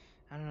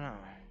I don't know.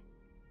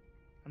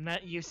 I'm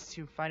not used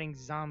to fighting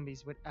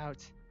zombies without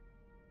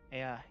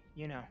a,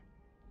 you know,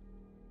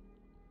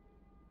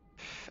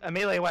 a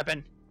melee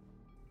weapon.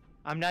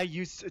 I'm not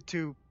used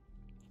to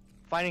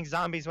fighting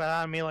zombies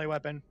without a melee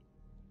weapon.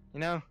 You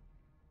know?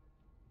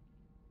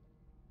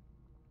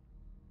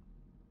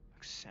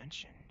 Looks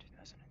sentient,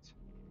 doesn't it?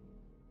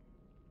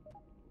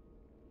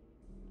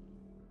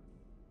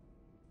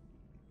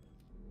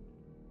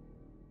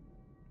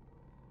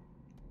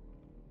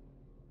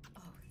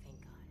 Oh,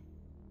 thank God.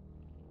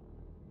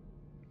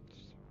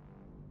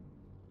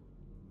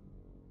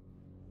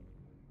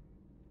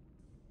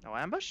 No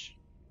ambush?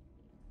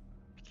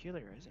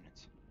 Peculiar, isn't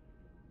it?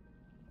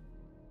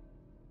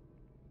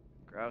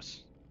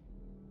 Gross.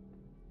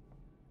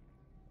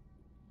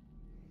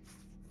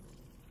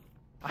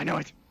 I know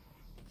it!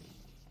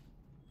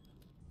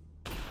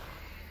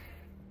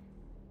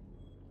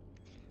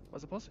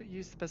 Was supposed to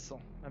use the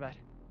pistol. My bad.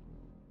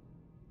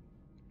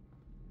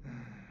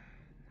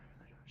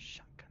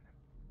 Shotgun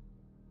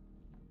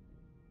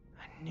them.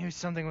 I knew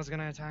something was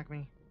gonna attack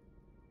me.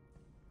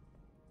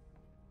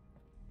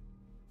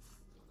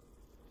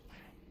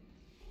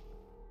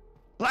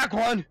 Black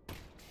one!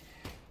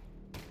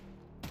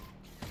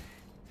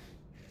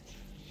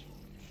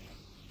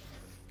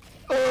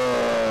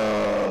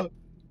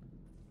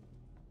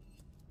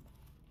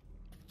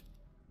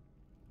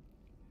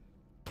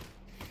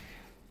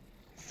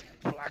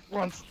 Black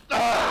ones.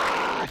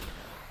 Ah!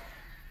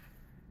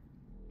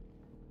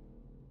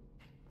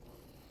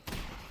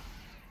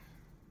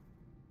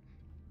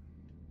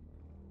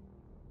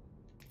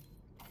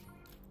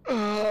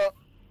 I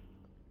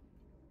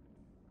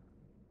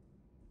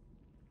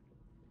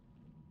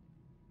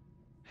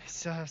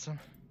still have some.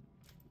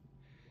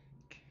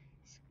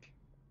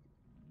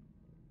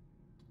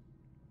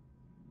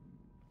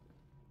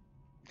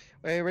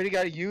 Wait, already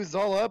got it used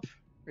all up?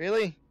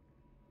 Really?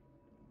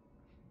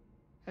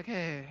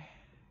 Okay.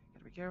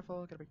 Gotta be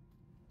careful, gotta be...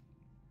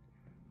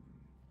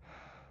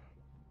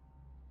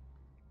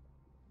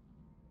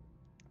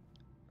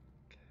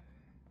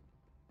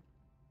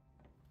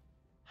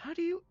 How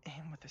do you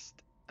aim with this?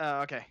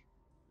 Oh, okay.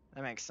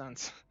 That makes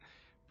sense.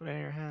 Put it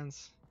in your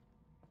hands.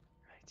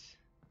 Right.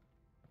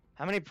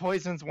 How many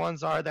poisons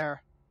ones are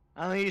there?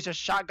 I only use a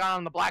shotgun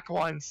on the black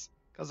ones,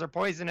 because they're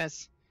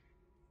poisonous.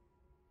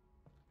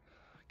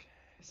 Okay,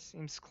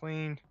 seems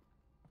clean.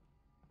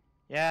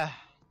 Yeah,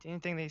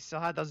 didn't think they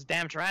still had those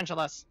damn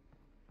tarantulas.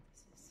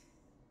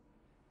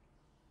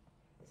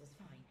 This is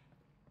fine.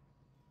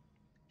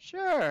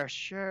 Sure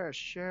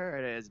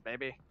it is,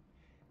 baby.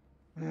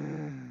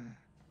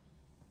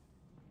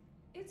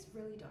 It's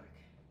really dark.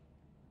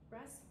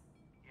 Russ,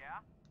 Yeah?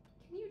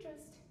 can you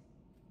just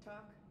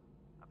talk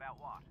About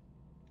what?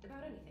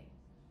 about anything?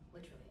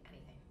 Literally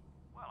anything.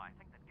 Well, I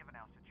think that given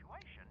our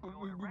situation,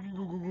 your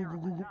irrational fear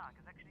of the dark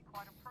is actually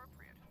quite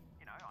appropriate.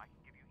 You know, I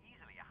can give you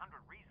easily 100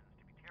 reasons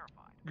to be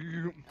terrified.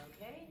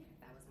 Okay,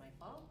 that was my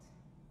fault.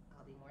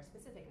 I'll be more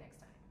specific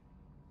next time.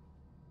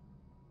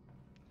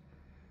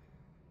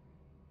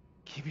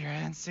 Keep your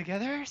hands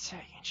together so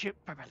you can shoot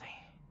properly.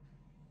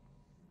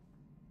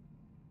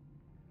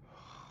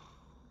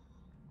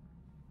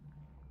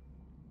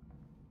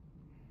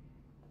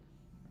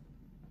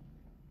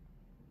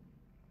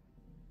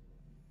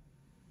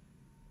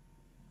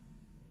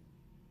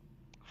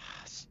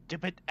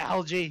 Stupid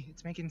algae!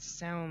 It's making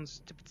sounds.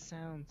 Stupid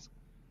sounds.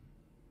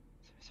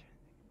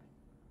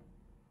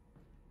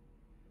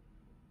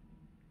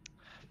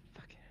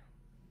 Fucking hell.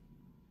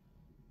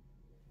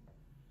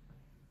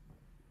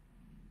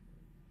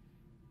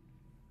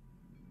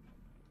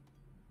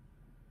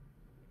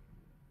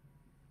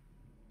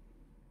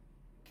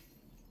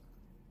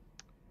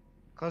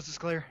 Coast is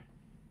clear.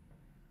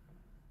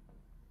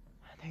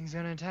 Nothing's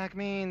gonna attack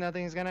me.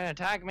 Nothing's gonna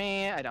attack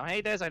me. I don't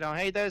hate this. I don't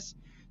hate this.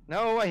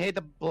 No, I hate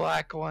the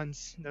black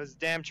ones. Those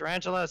damn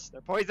tarantulas.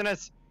 They're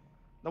poisonous.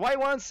 The white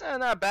ones,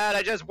 not bad.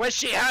 I just wish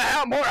she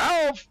had more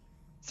health.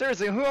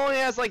 Seriously, who only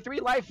has like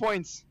 3 life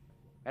points?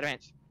 Wait a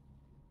minute.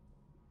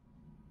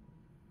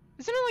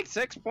 Isn't it like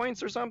 6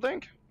 points or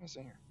something? Let's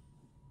see here.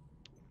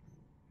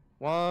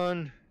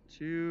 1,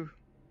 2,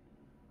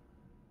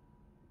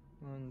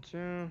 1,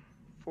 2,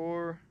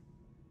 4.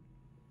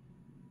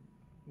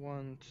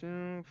 1,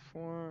 2,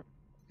 4,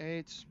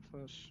 8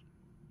 plus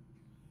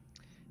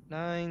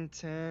 9,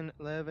 10,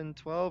 11,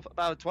 12.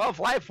 About 12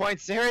 life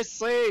points,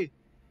 seriously!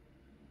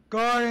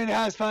 Gordon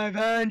has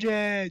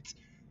 500!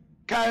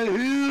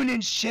 Calhoun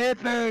and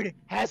Shepard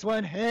has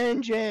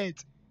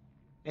 100!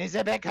 Is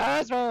it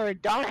because we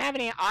don't have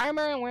any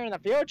armor and we're in the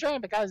future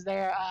and because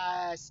they're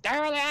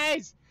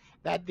sterilized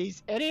that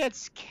these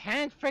idiots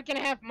can't freaking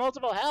have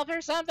multiple health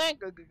or something?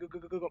 Go.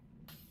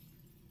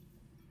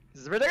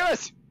 This is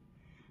ridiculous!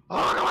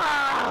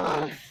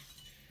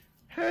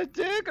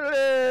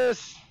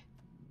 Ridiculous!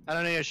 I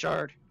don't need a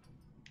shard.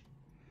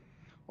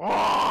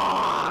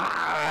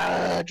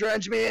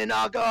 Drench me in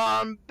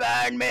alcohol and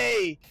burn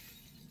me!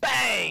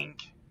 Bang!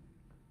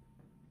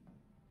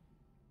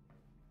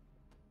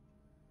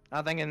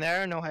 Nothing in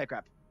there, no hay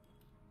crap.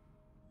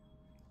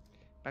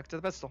 Back to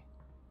the pistol.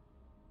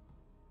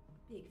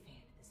 Big fan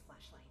of this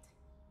flashlight.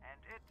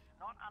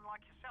 robot,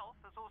 unlike yourself,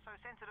 is also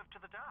sensitive to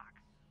the dark.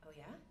 Oh,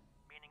 yeah?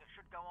 Meaning it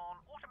should go on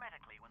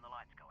automatically when the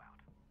lights go out.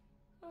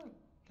 Oh,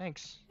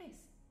 Thanks. nice.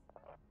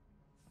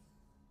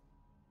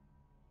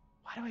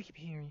 Why do I keep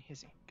hearing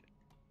hissing?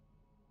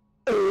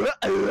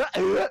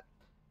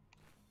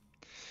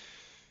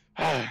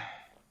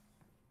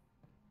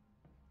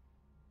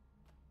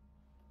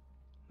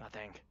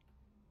 Nothing.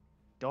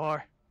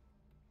 Door.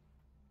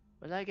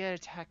 Will I get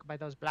attacked by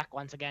those black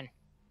ones again?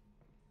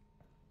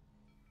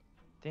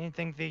 Didn't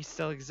think they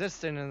still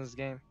existed in this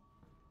game.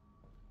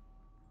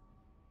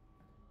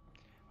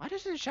 Why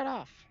doesn't it shut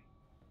off?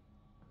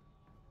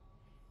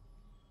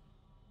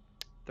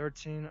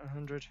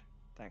 1300.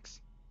 Thanks.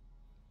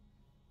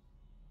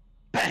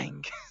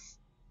 Bang!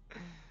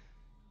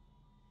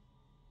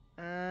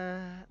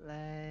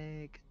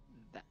 Like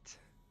that.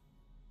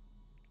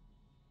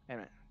 Wait a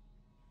minute.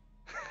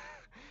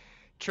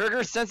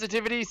 Trigger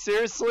sensitivity?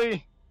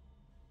 Seriously?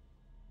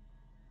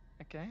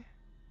 Okay.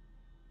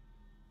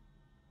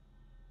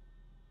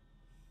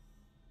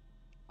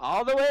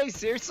 All the way?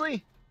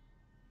 Seriously?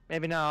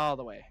 Maybe not all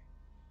the way.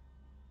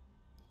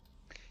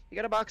 You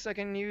got a box I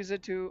can use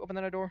it to open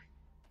that door?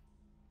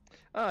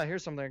 Ah,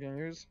 here's something I can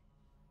use.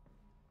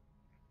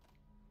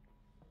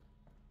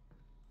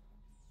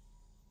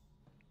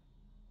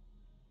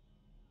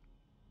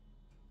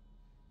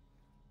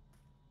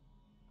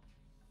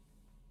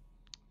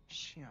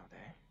 Shield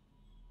there.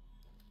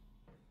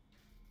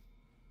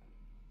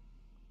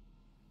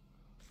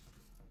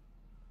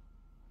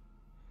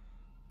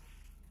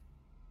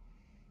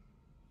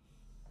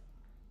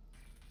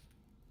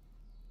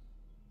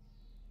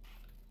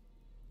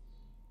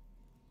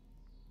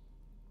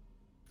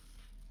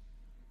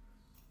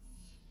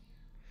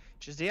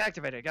 Just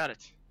deactivate it, got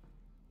it.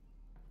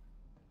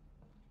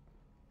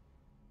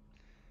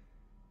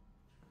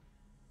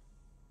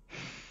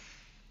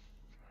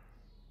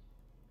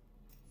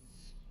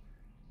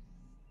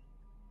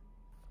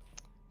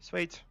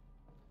 Sweet.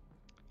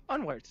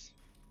 Onwards.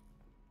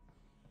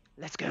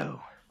 Let's go.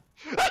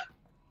 Ah!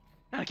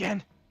 Not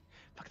again.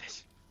 Fuck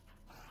this.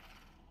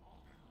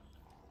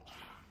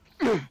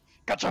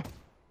 Gotcha.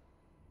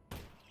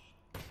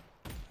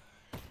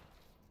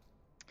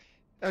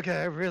 Okay,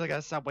 I really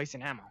gotta stop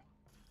wasting ammo.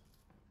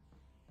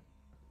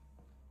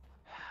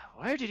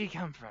 Where did he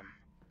come from?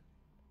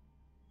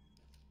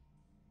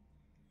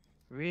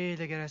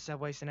 Really gotta stop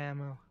wasting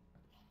ammo.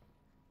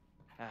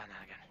 Ah,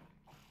 not again.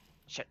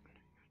 Shit.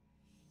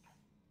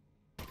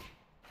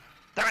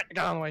 Damn it, I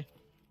got on the way.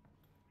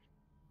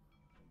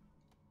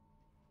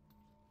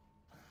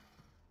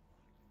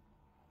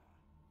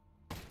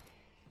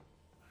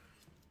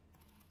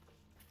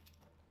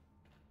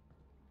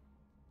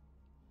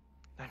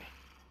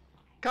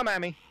 Come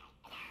at me.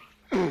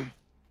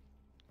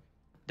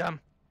 Dumb.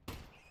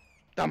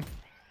 Dumb.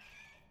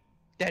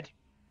 Dead.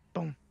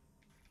 Boom.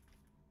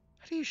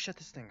 How do you shut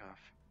this thing off?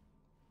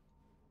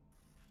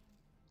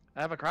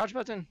 I have a crouch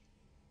button.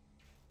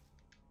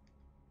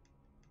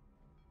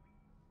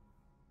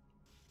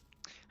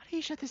 How do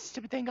you shut this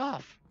stupid thing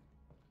off?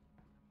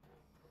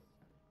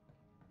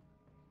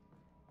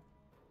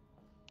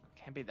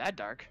 Can't be that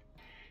dark.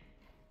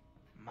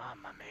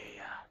 Mamma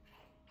mia.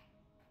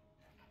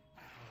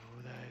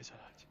 Oh, that is hot.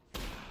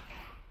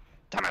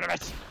 Damn out of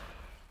it!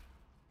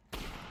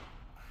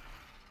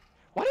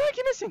 Why do I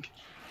keep missing?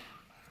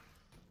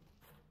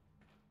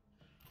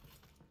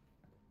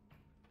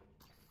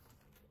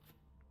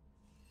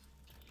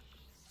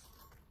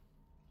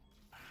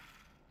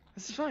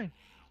 This is fine.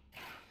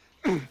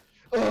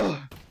 Ugh.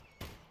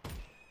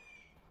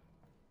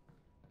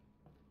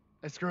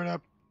 I screwed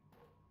up.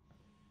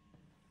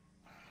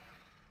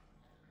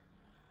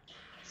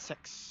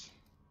 6.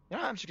 You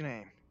know, I'm just gonna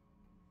aim.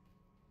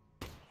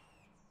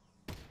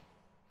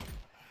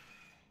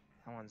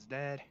 That one's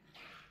dead.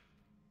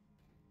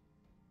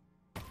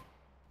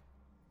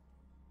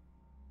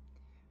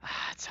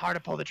 Ah, it's hard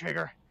to pull the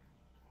trigger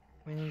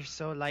when you're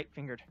so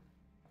light-fingered.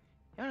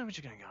 You know, I'm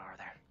just gonna go over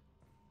there.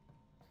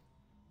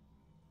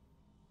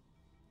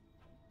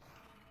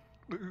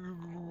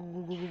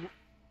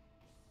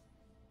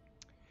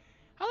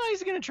 How long is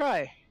he gonna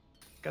try?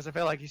 Because I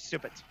feel like he's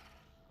stupid.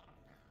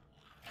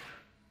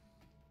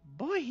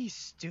 Boy, he's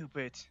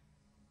stupid.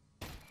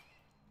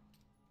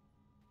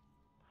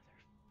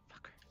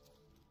 Motherfucker.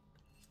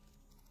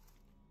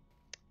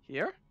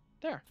 Here?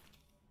 There.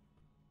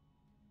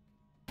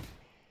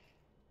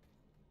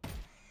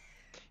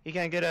 He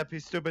can't get up,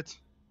 he's stupid.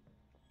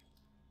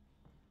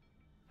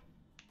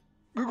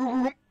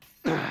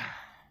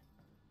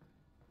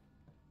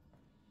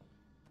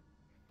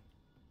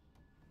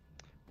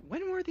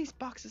 When were these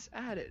boxes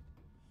added?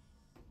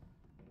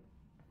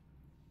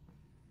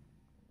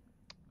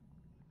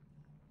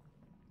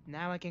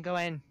 Now I can go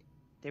in.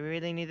 They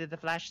really needed the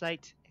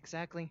flashlight.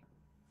 Exactly.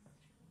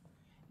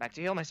 Back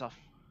to heal myself.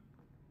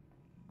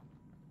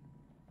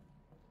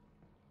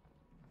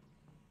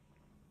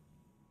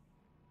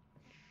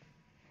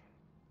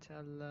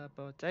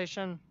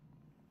 Teleportation.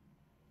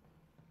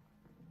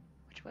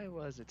 Which way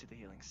was it to the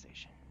healing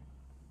station?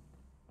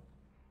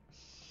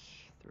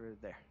 Through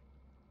there.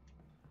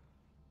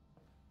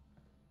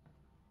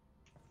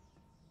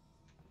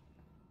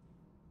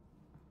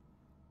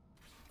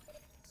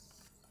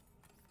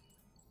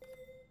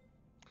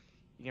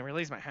 You can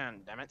release my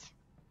hand, damn it.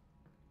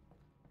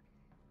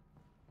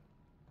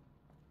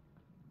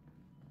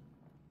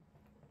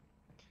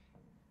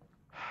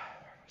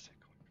 Where was I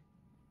going?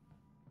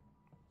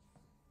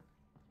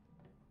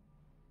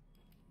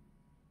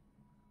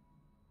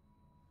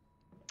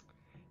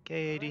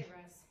 Okay, 80. All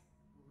right, Russ.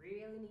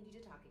 Really need you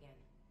to talk again.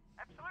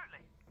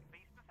 Absolutely.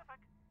 Be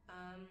specific.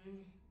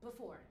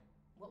 Before.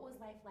 What was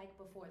life like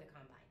before the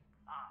Combine?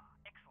 Ah,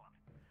 excellent.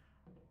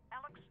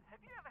 Alyx, have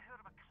you ever heard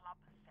of a club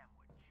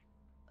sandwich?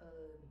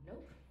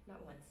 Nope.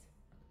 Not once.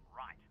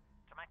 Right.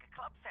 To make a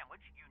club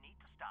sandwich, you need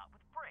to start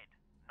with bread.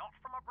 Not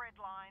from a bread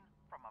line,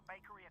 from a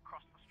bakery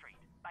across the street.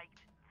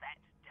 Baked that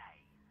day,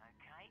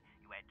 okay?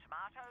 You add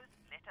tomatoes,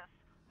 lettuce,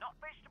 not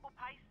vegetable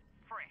paste,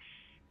 fresh.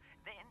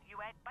 Then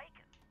you add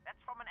bacon. That's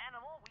from an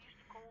animal we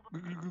used to call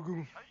the pig.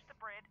 You toast the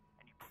bread,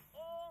 and you put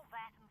all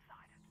that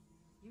inside it.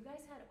 You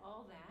guys had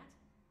all that?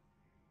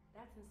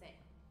 That's insane.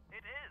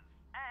 It is,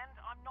 and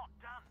I'm not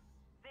done.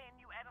 Then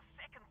you add a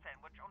second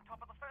sandwich on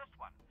top of the first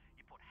one.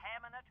 You put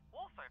ham in it,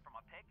 also from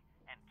a pig,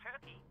 and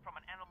turkey from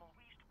an animal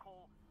we used to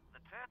call the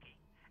turkey.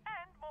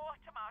 And more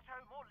tomato,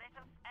 more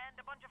lettuce, and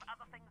a bunch of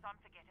other things I'm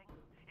forgetting.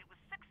 It was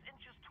 6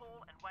 inches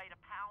tall and weighed a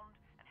pound,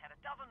 and had a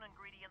dozen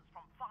ingredients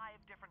from 5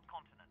 different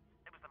continents.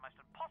 It was the most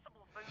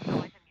impossible food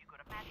item you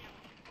could imagine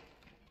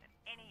in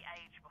any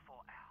age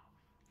before ours.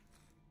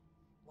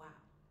 Wow.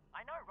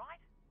 I know,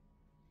 right?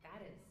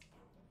 That is...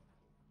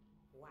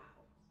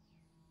 wow.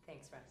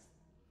 Thanks, Russ.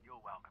 You're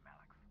welcome,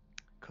 Alyx.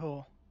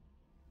 Cool.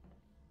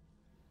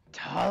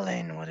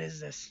 Tallinn, what is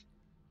this?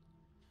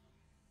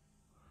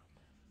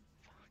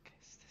 Fuck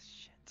is this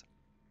shit?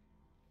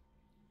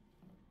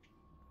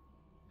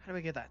 How do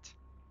we get that?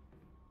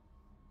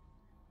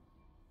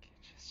 Okay,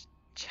 just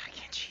I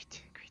can't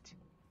cheat. Great.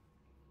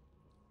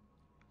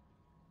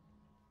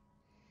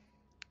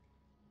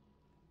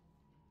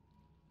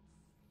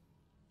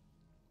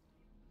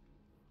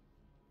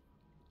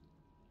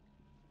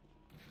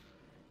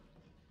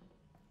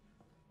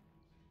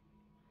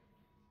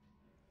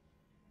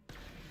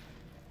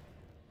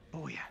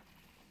 Oh yeah.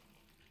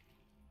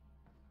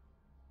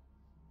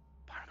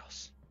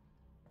 Barnacles.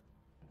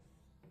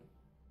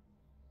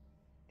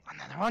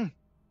 Another one.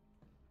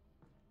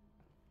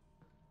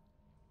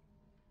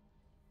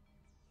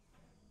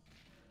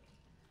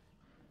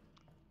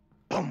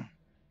 Boom.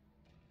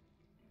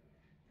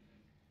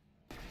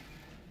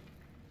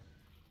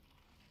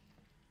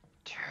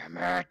 Damn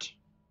it.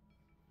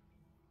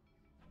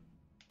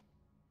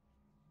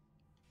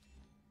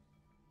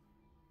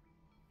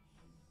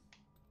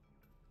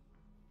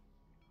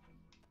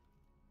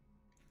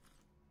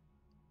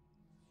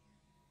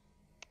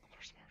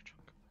 There's more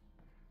junk.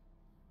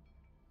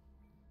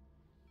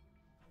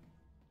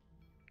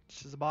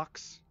 This is a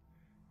box.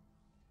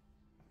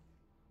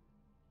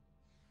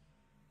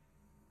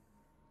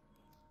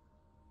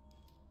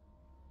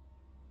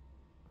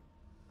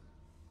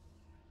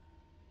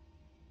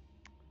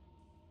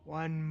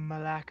 One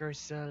Malacca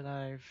still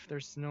alive.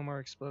 There's no more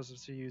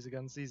explosives to use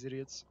against these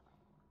idiots.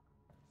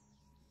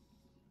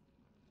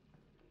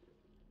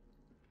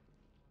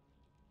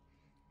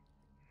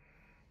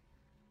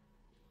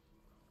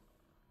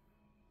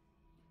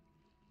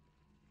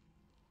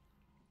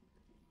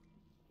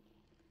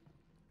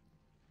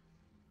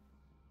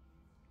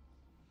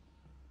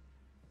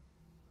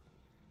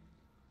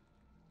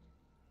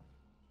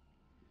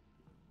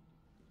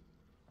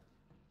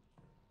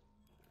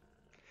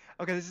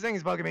 Okay, this thing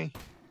is bugging me.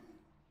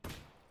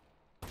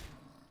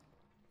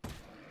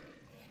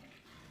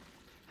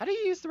 How do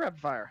you use the rapid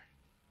fire?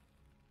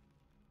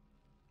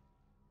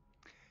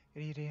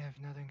 Idiot, I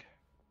have nothing.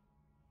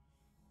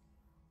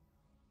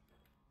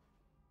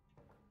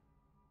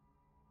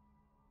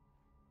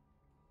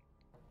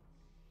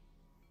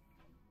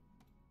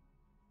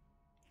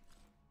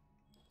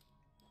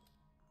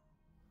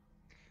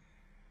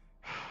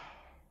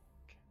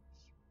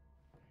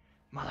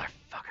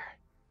 Motherfucker.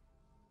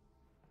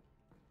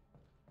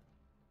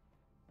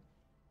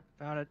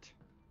 Found it.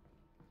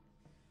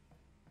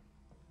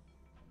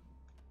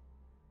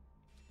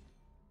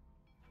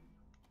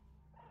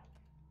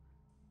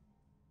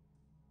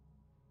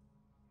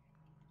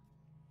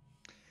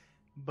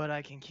 But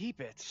I can keep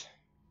it.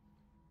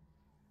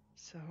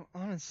 So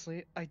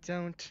honestly, I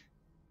don't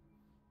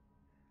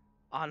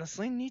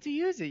honestly need to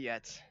use it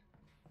yet.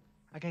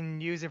 I can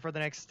use it for the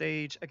next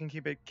stage. I can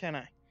keep it, can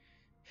I?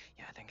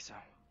 Yeah, I think so.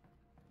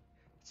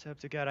 Let's hope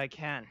to God I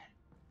can.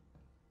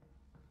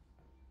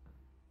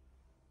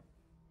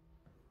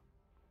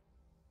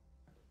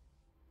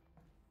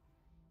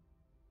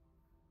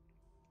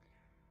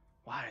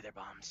 Why are there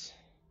bombs?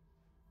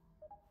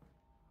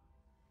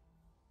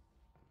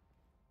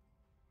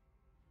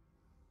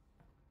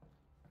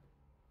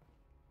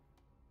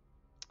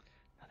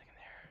 Nothing in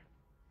there.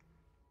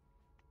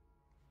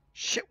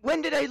 Shit,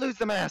 when did I lose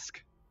the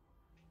mask?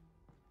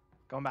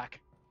 Going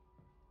back.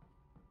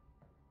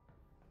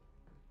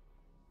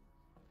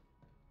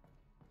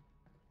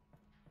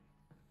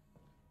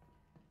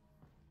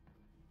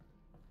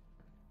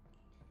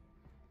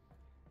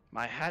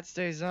 My hat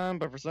stays on,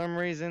 but for some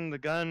reason the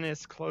gun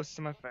is close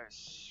to my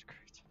face.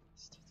 Great.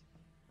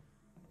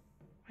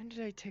 When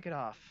did I take it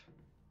off?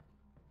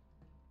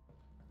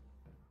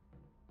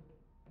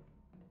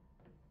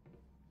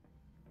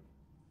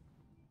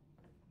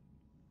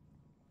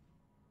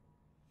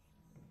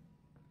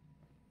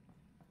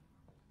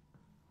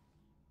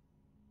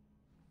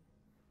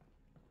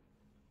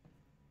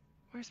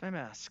 Where's my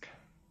mask?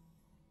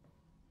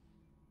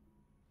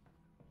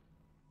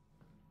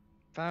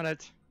 Found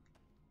it.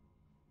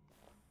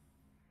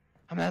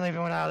 I'm not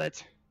leaving without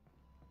it.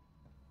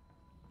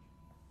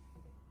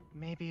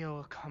 Maybe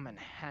it'll come in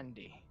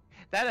handy.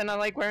 That and I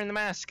like wearing the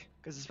mask,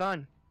 because it's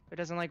fun. Who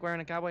doesn't like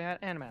wearing a cowboy hat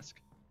and a mask?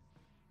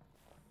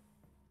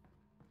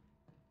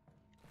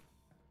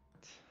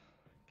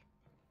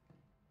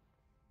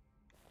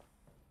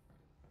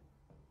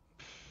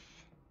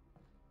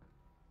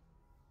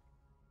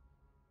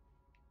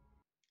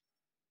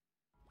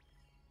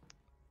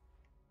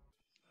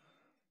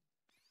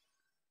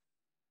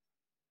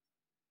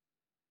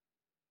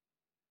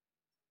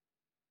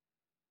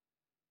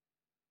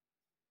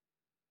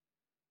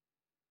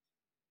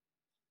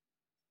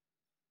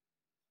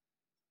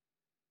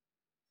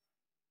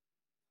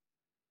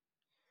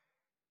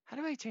 How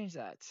do I change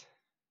that?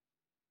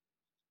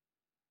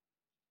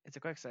 It's a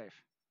quick save.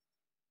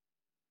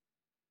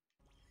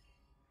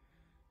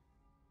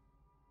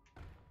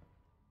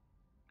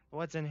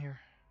 What's in here?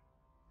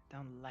 I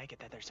don't like it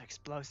that there's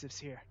explosives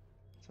here.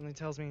 Something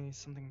tells me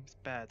something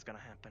bad's gonna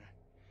happen.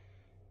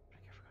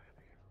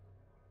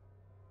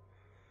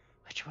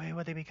 Which way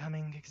would they be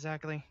coming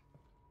exactly?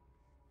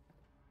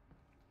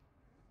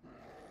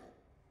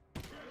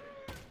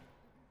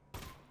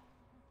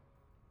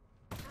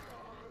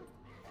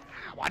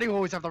 Why do you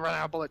always have to run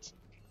out of bullets?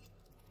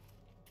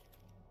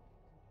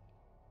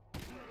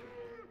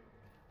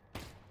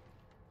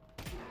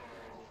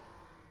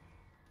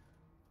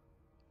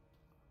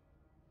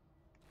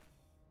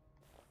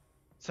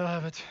 Still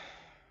have it.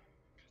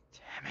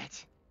 Damn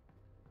it.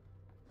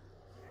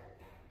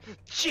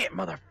 Shit,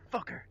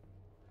 motherfucker.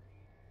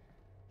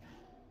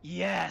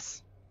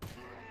 Yes.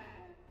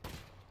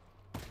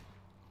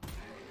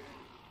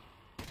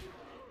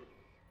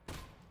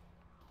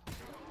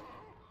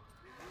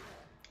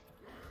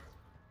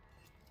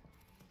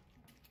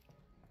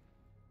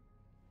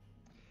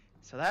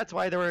 So that's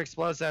why there were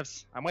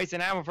explosives. I'm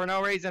wasting ammo for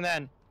no reason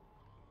then.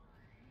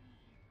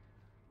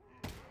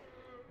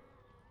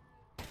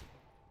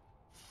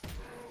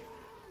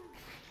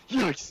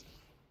 Yikes!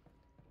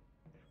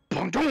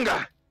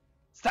 Pongdunga!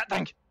 It's that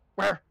thing!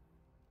 Where?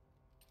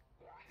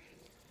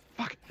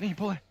 Fuck, I need to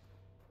pull it.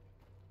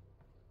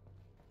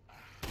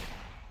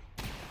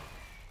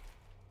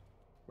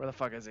 Where the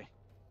fuck is he?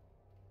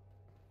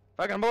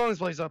 Fucking blowing this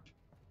place up.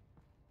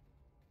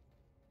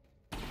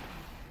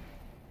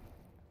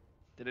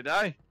 Did he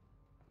die?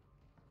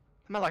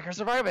 I'm not like I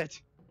survived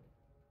it.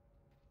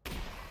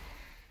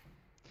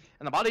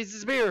 And the body's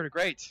disappeared.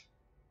 Great.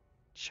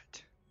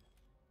 Shit.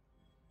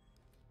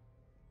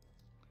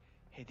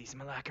 Hey, these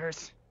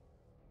malackers.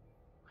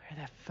 Where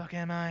the fuck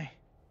am I?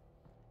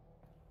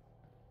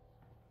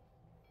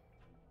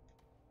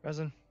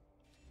 Resin.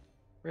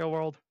 Real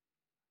world.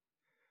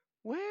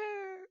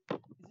 Where?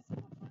 What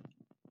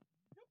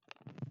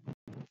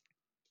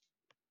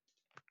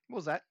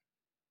was that?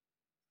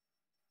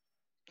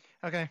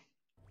 Okay.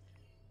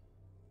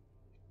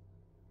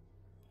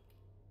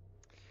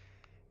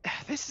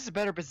 This is a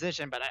better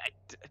position, but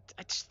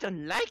I just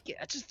don't like it.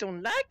 I just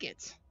don't like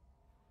it.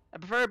 I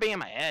prefer it being in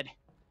my head.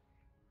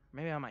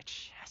 Maybe on my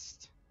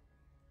chest.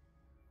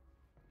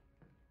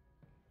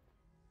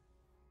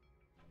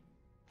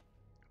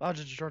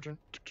 Logic distortion.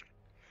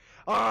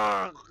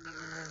 Oh,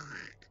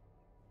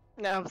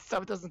 no,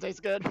 stuff doesn't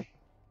taste good.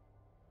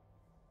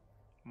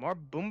 More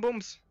boom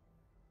booms.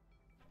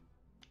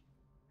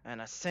 And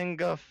a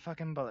single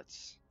fucking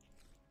bullets.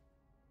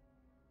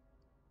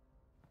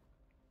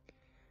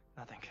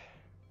 Nothing.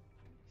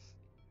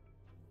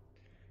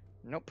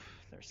 Nope,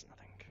 there's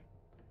nothing.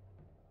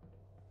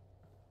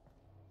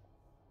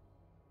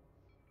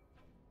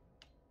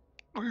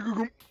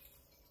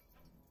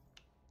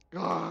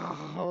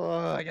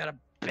 Oh, I gotta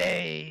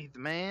bathe,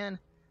 man.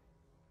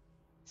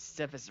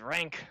 Stuff is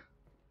rank.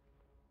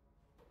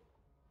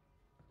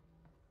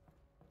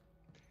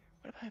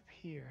 What about up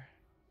here?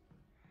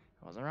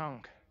 I wasn't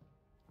wrong.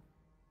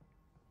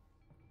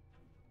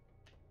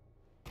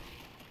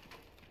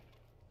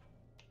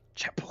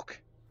 Checkbook.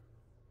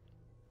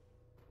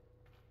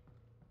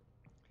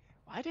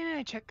 Why didn't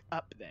I check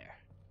up there?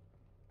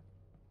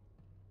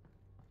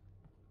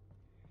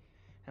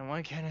 And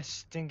why can't a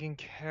stinking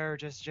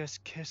carriage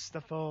just kiss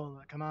the fool?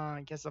 Come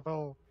on, kiss the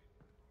fool.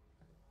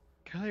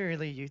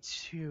 Clearly you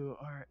two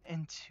are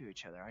into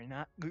each other, are you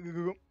not?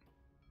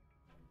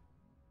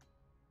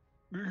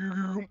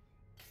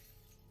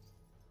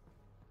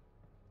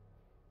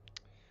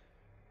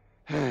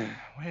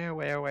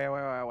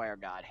 Where,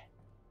 God?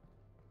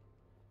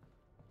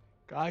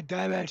 God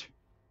damn it!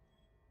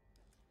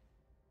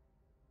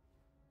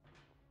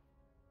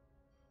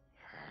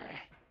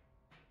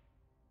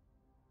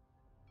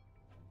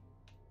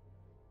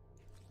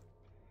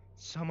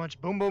 So much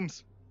boom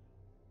booms.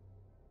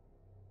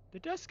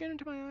 Did dust get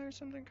into my eye or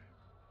something?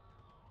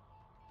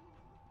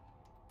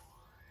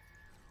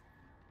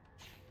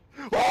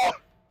 Oh!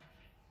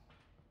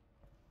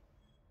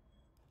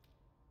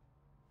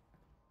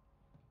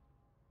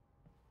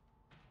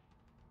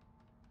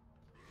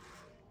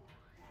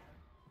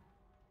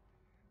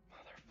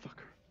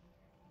 Motherfucker.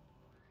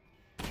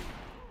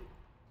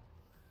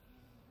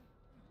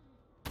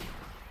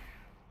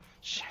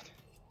 Shit.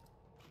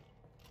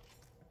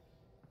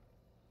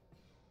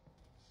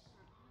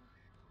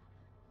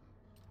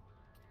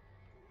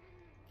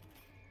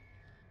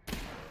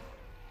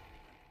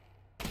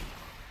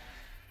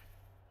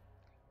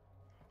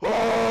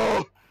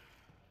 Oh!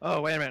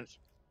 Oh, wait a minute.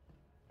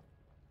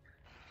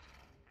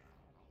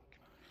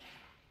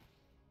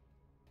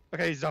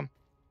 Okay, he's dumb.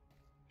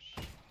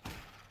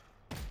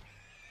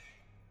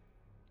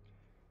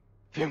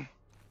 Phew.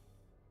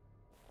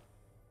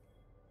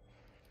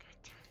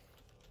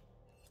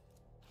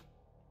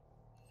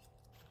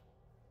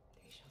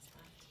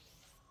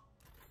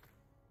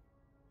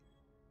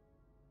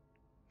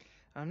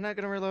 I'm not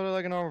gonna reload it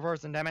like a normal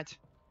person, damn it.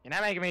 You're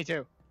not making me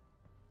to.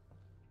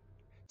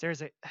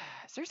 Seriously,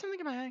 is there something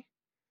in my eye?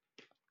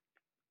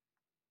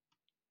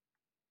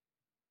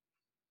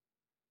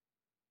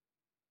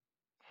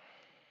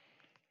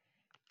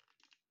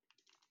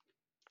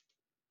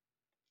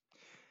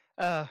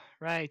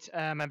 Right,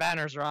 my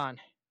banners are on.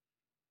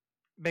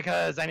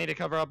 Because I need to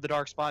cover up the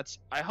dark spots.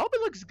 I hope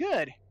it looks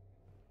good.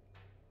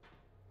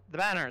 The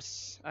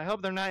banners. I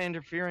hope they're not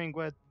interfering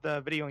with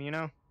the video, you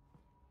know?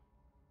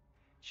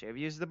 Should have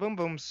used the boom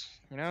booms,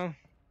 you know?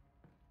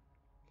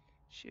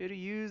 Should have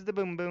used the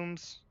boom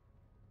booms.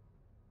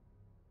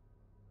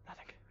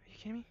 Nothing. Are you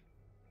kidding me?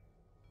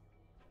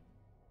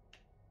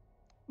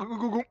 Go, go,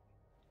 go, go.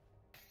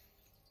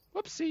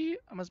 Whoopsie.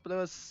 I must blow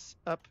us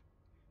up.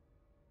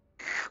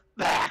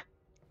 Ah!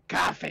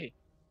 Coffee.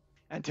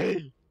 And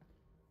tea.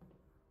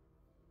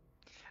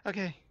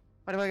 Okay.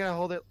 Why do I gotta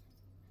hold it?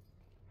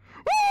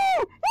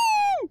 Woo!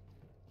 Woo!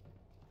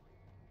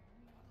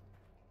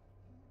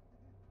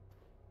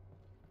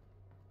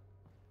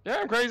 Yeah,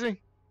 I'm crazy.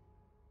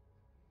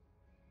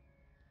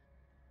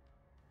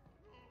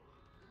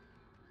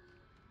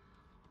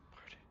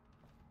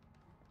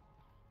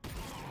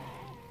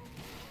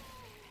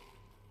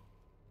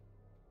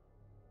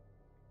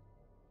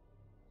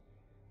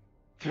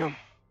 Phew.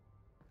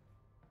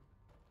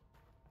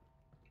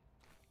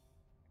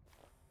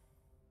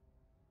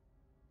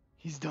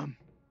 He's dumb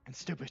and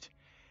stupid.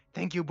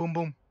 Thank you, Boom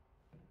Boom.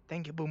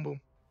 Thank you, Boom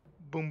Boom.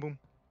 Boom Boom.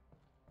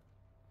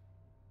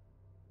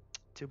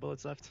 2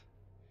 bullets left.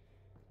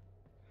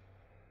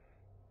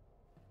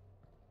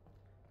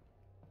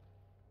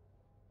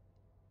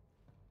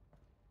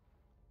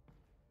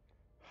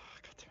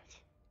 God damn it.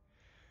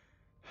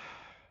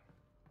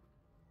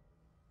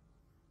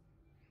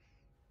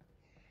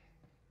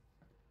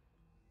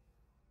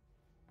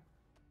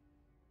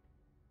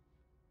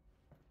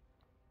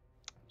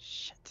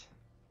 Shit.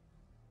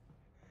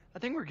 I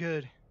think we're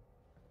good.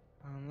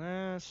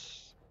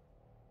 Unless...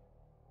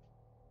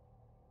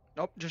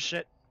 Nope, just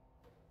shit.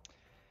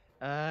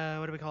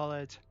 What do we call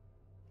it?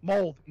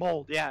 Mold.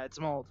 Mold. Yeah, it's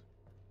mold.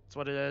 That's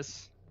what it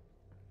is.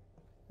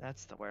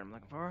 That's the word I'm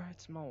looking for.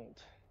 It's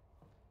mold.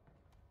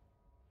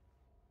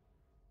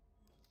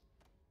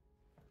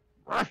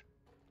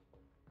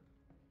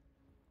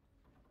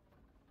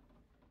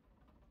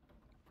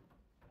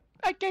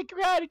 I can't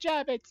karate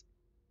chop it.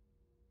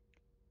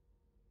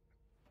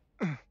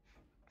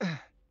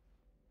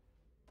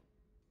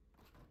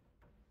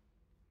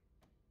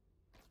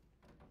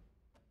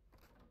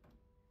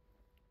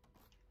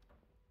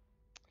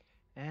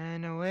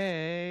 And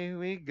away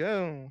we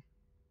go.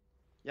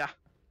 Yeah.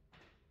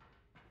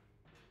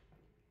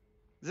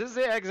 This is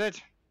the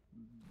exit.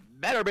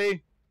 Better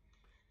be.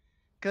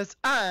 Because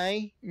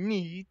I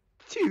need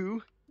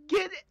to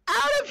get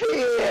out of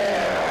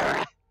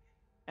here.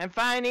 And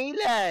find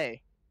Eli.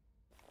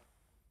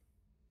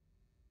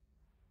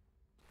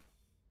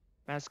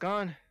 Mask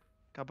on.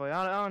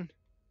 Capoeira on.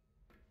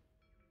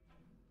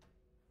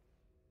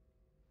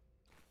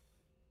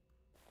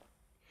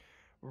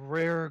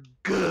 We're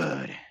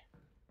good.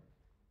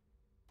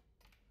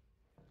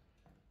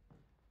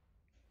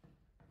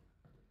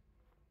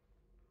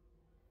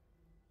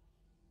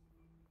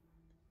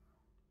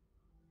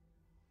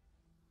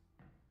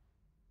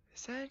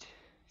 Is that?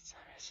 It's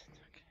not missing.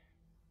 Okay.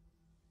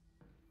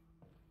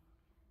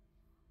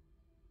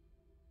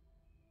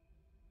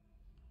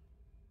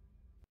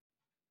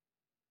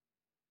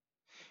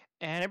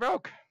 And it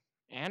broke.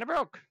 And it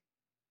broke.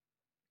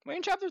 We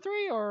in chapter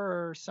 3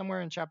 or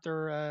somewhere in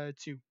chapter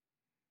 2?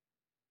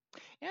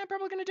 Yeah, I'm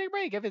probably gonna take a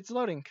break if it's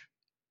loading.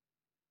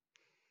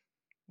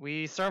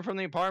 We start from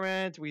the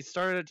apartment. We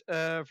started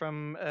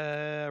from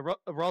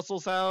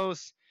Russell's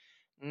house.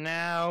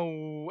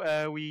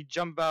 Now we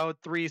jump out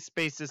 3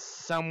 spaces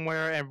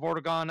somewhere at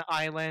Vortigon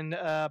Island,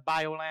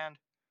 Bioland.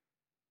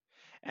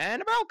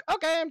 And it broke.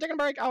 Okay, I'm taking a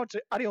break. Out.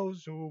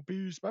 Adios. Oh,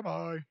 peace. Bye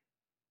bye.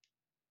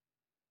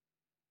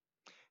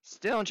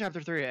 Still in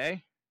chapter 3, eh?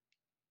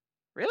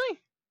 Really?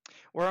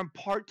 We're on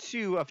part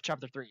 2 of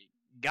chapter 3.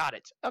 Got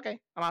it. Okay,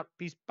 I'm out.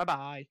 Peace.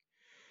 Bye-bye.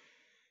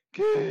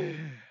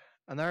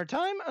 Another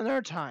time,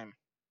 another time.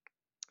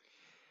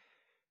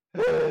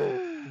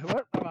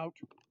 What? I'm out.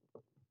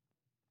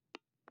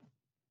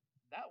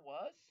 That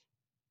was,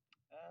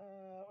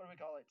 what do we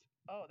call it?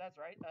 Oh, that's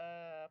right.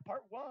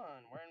 Part 1.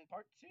 We're in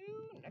part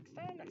 2 next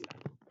time.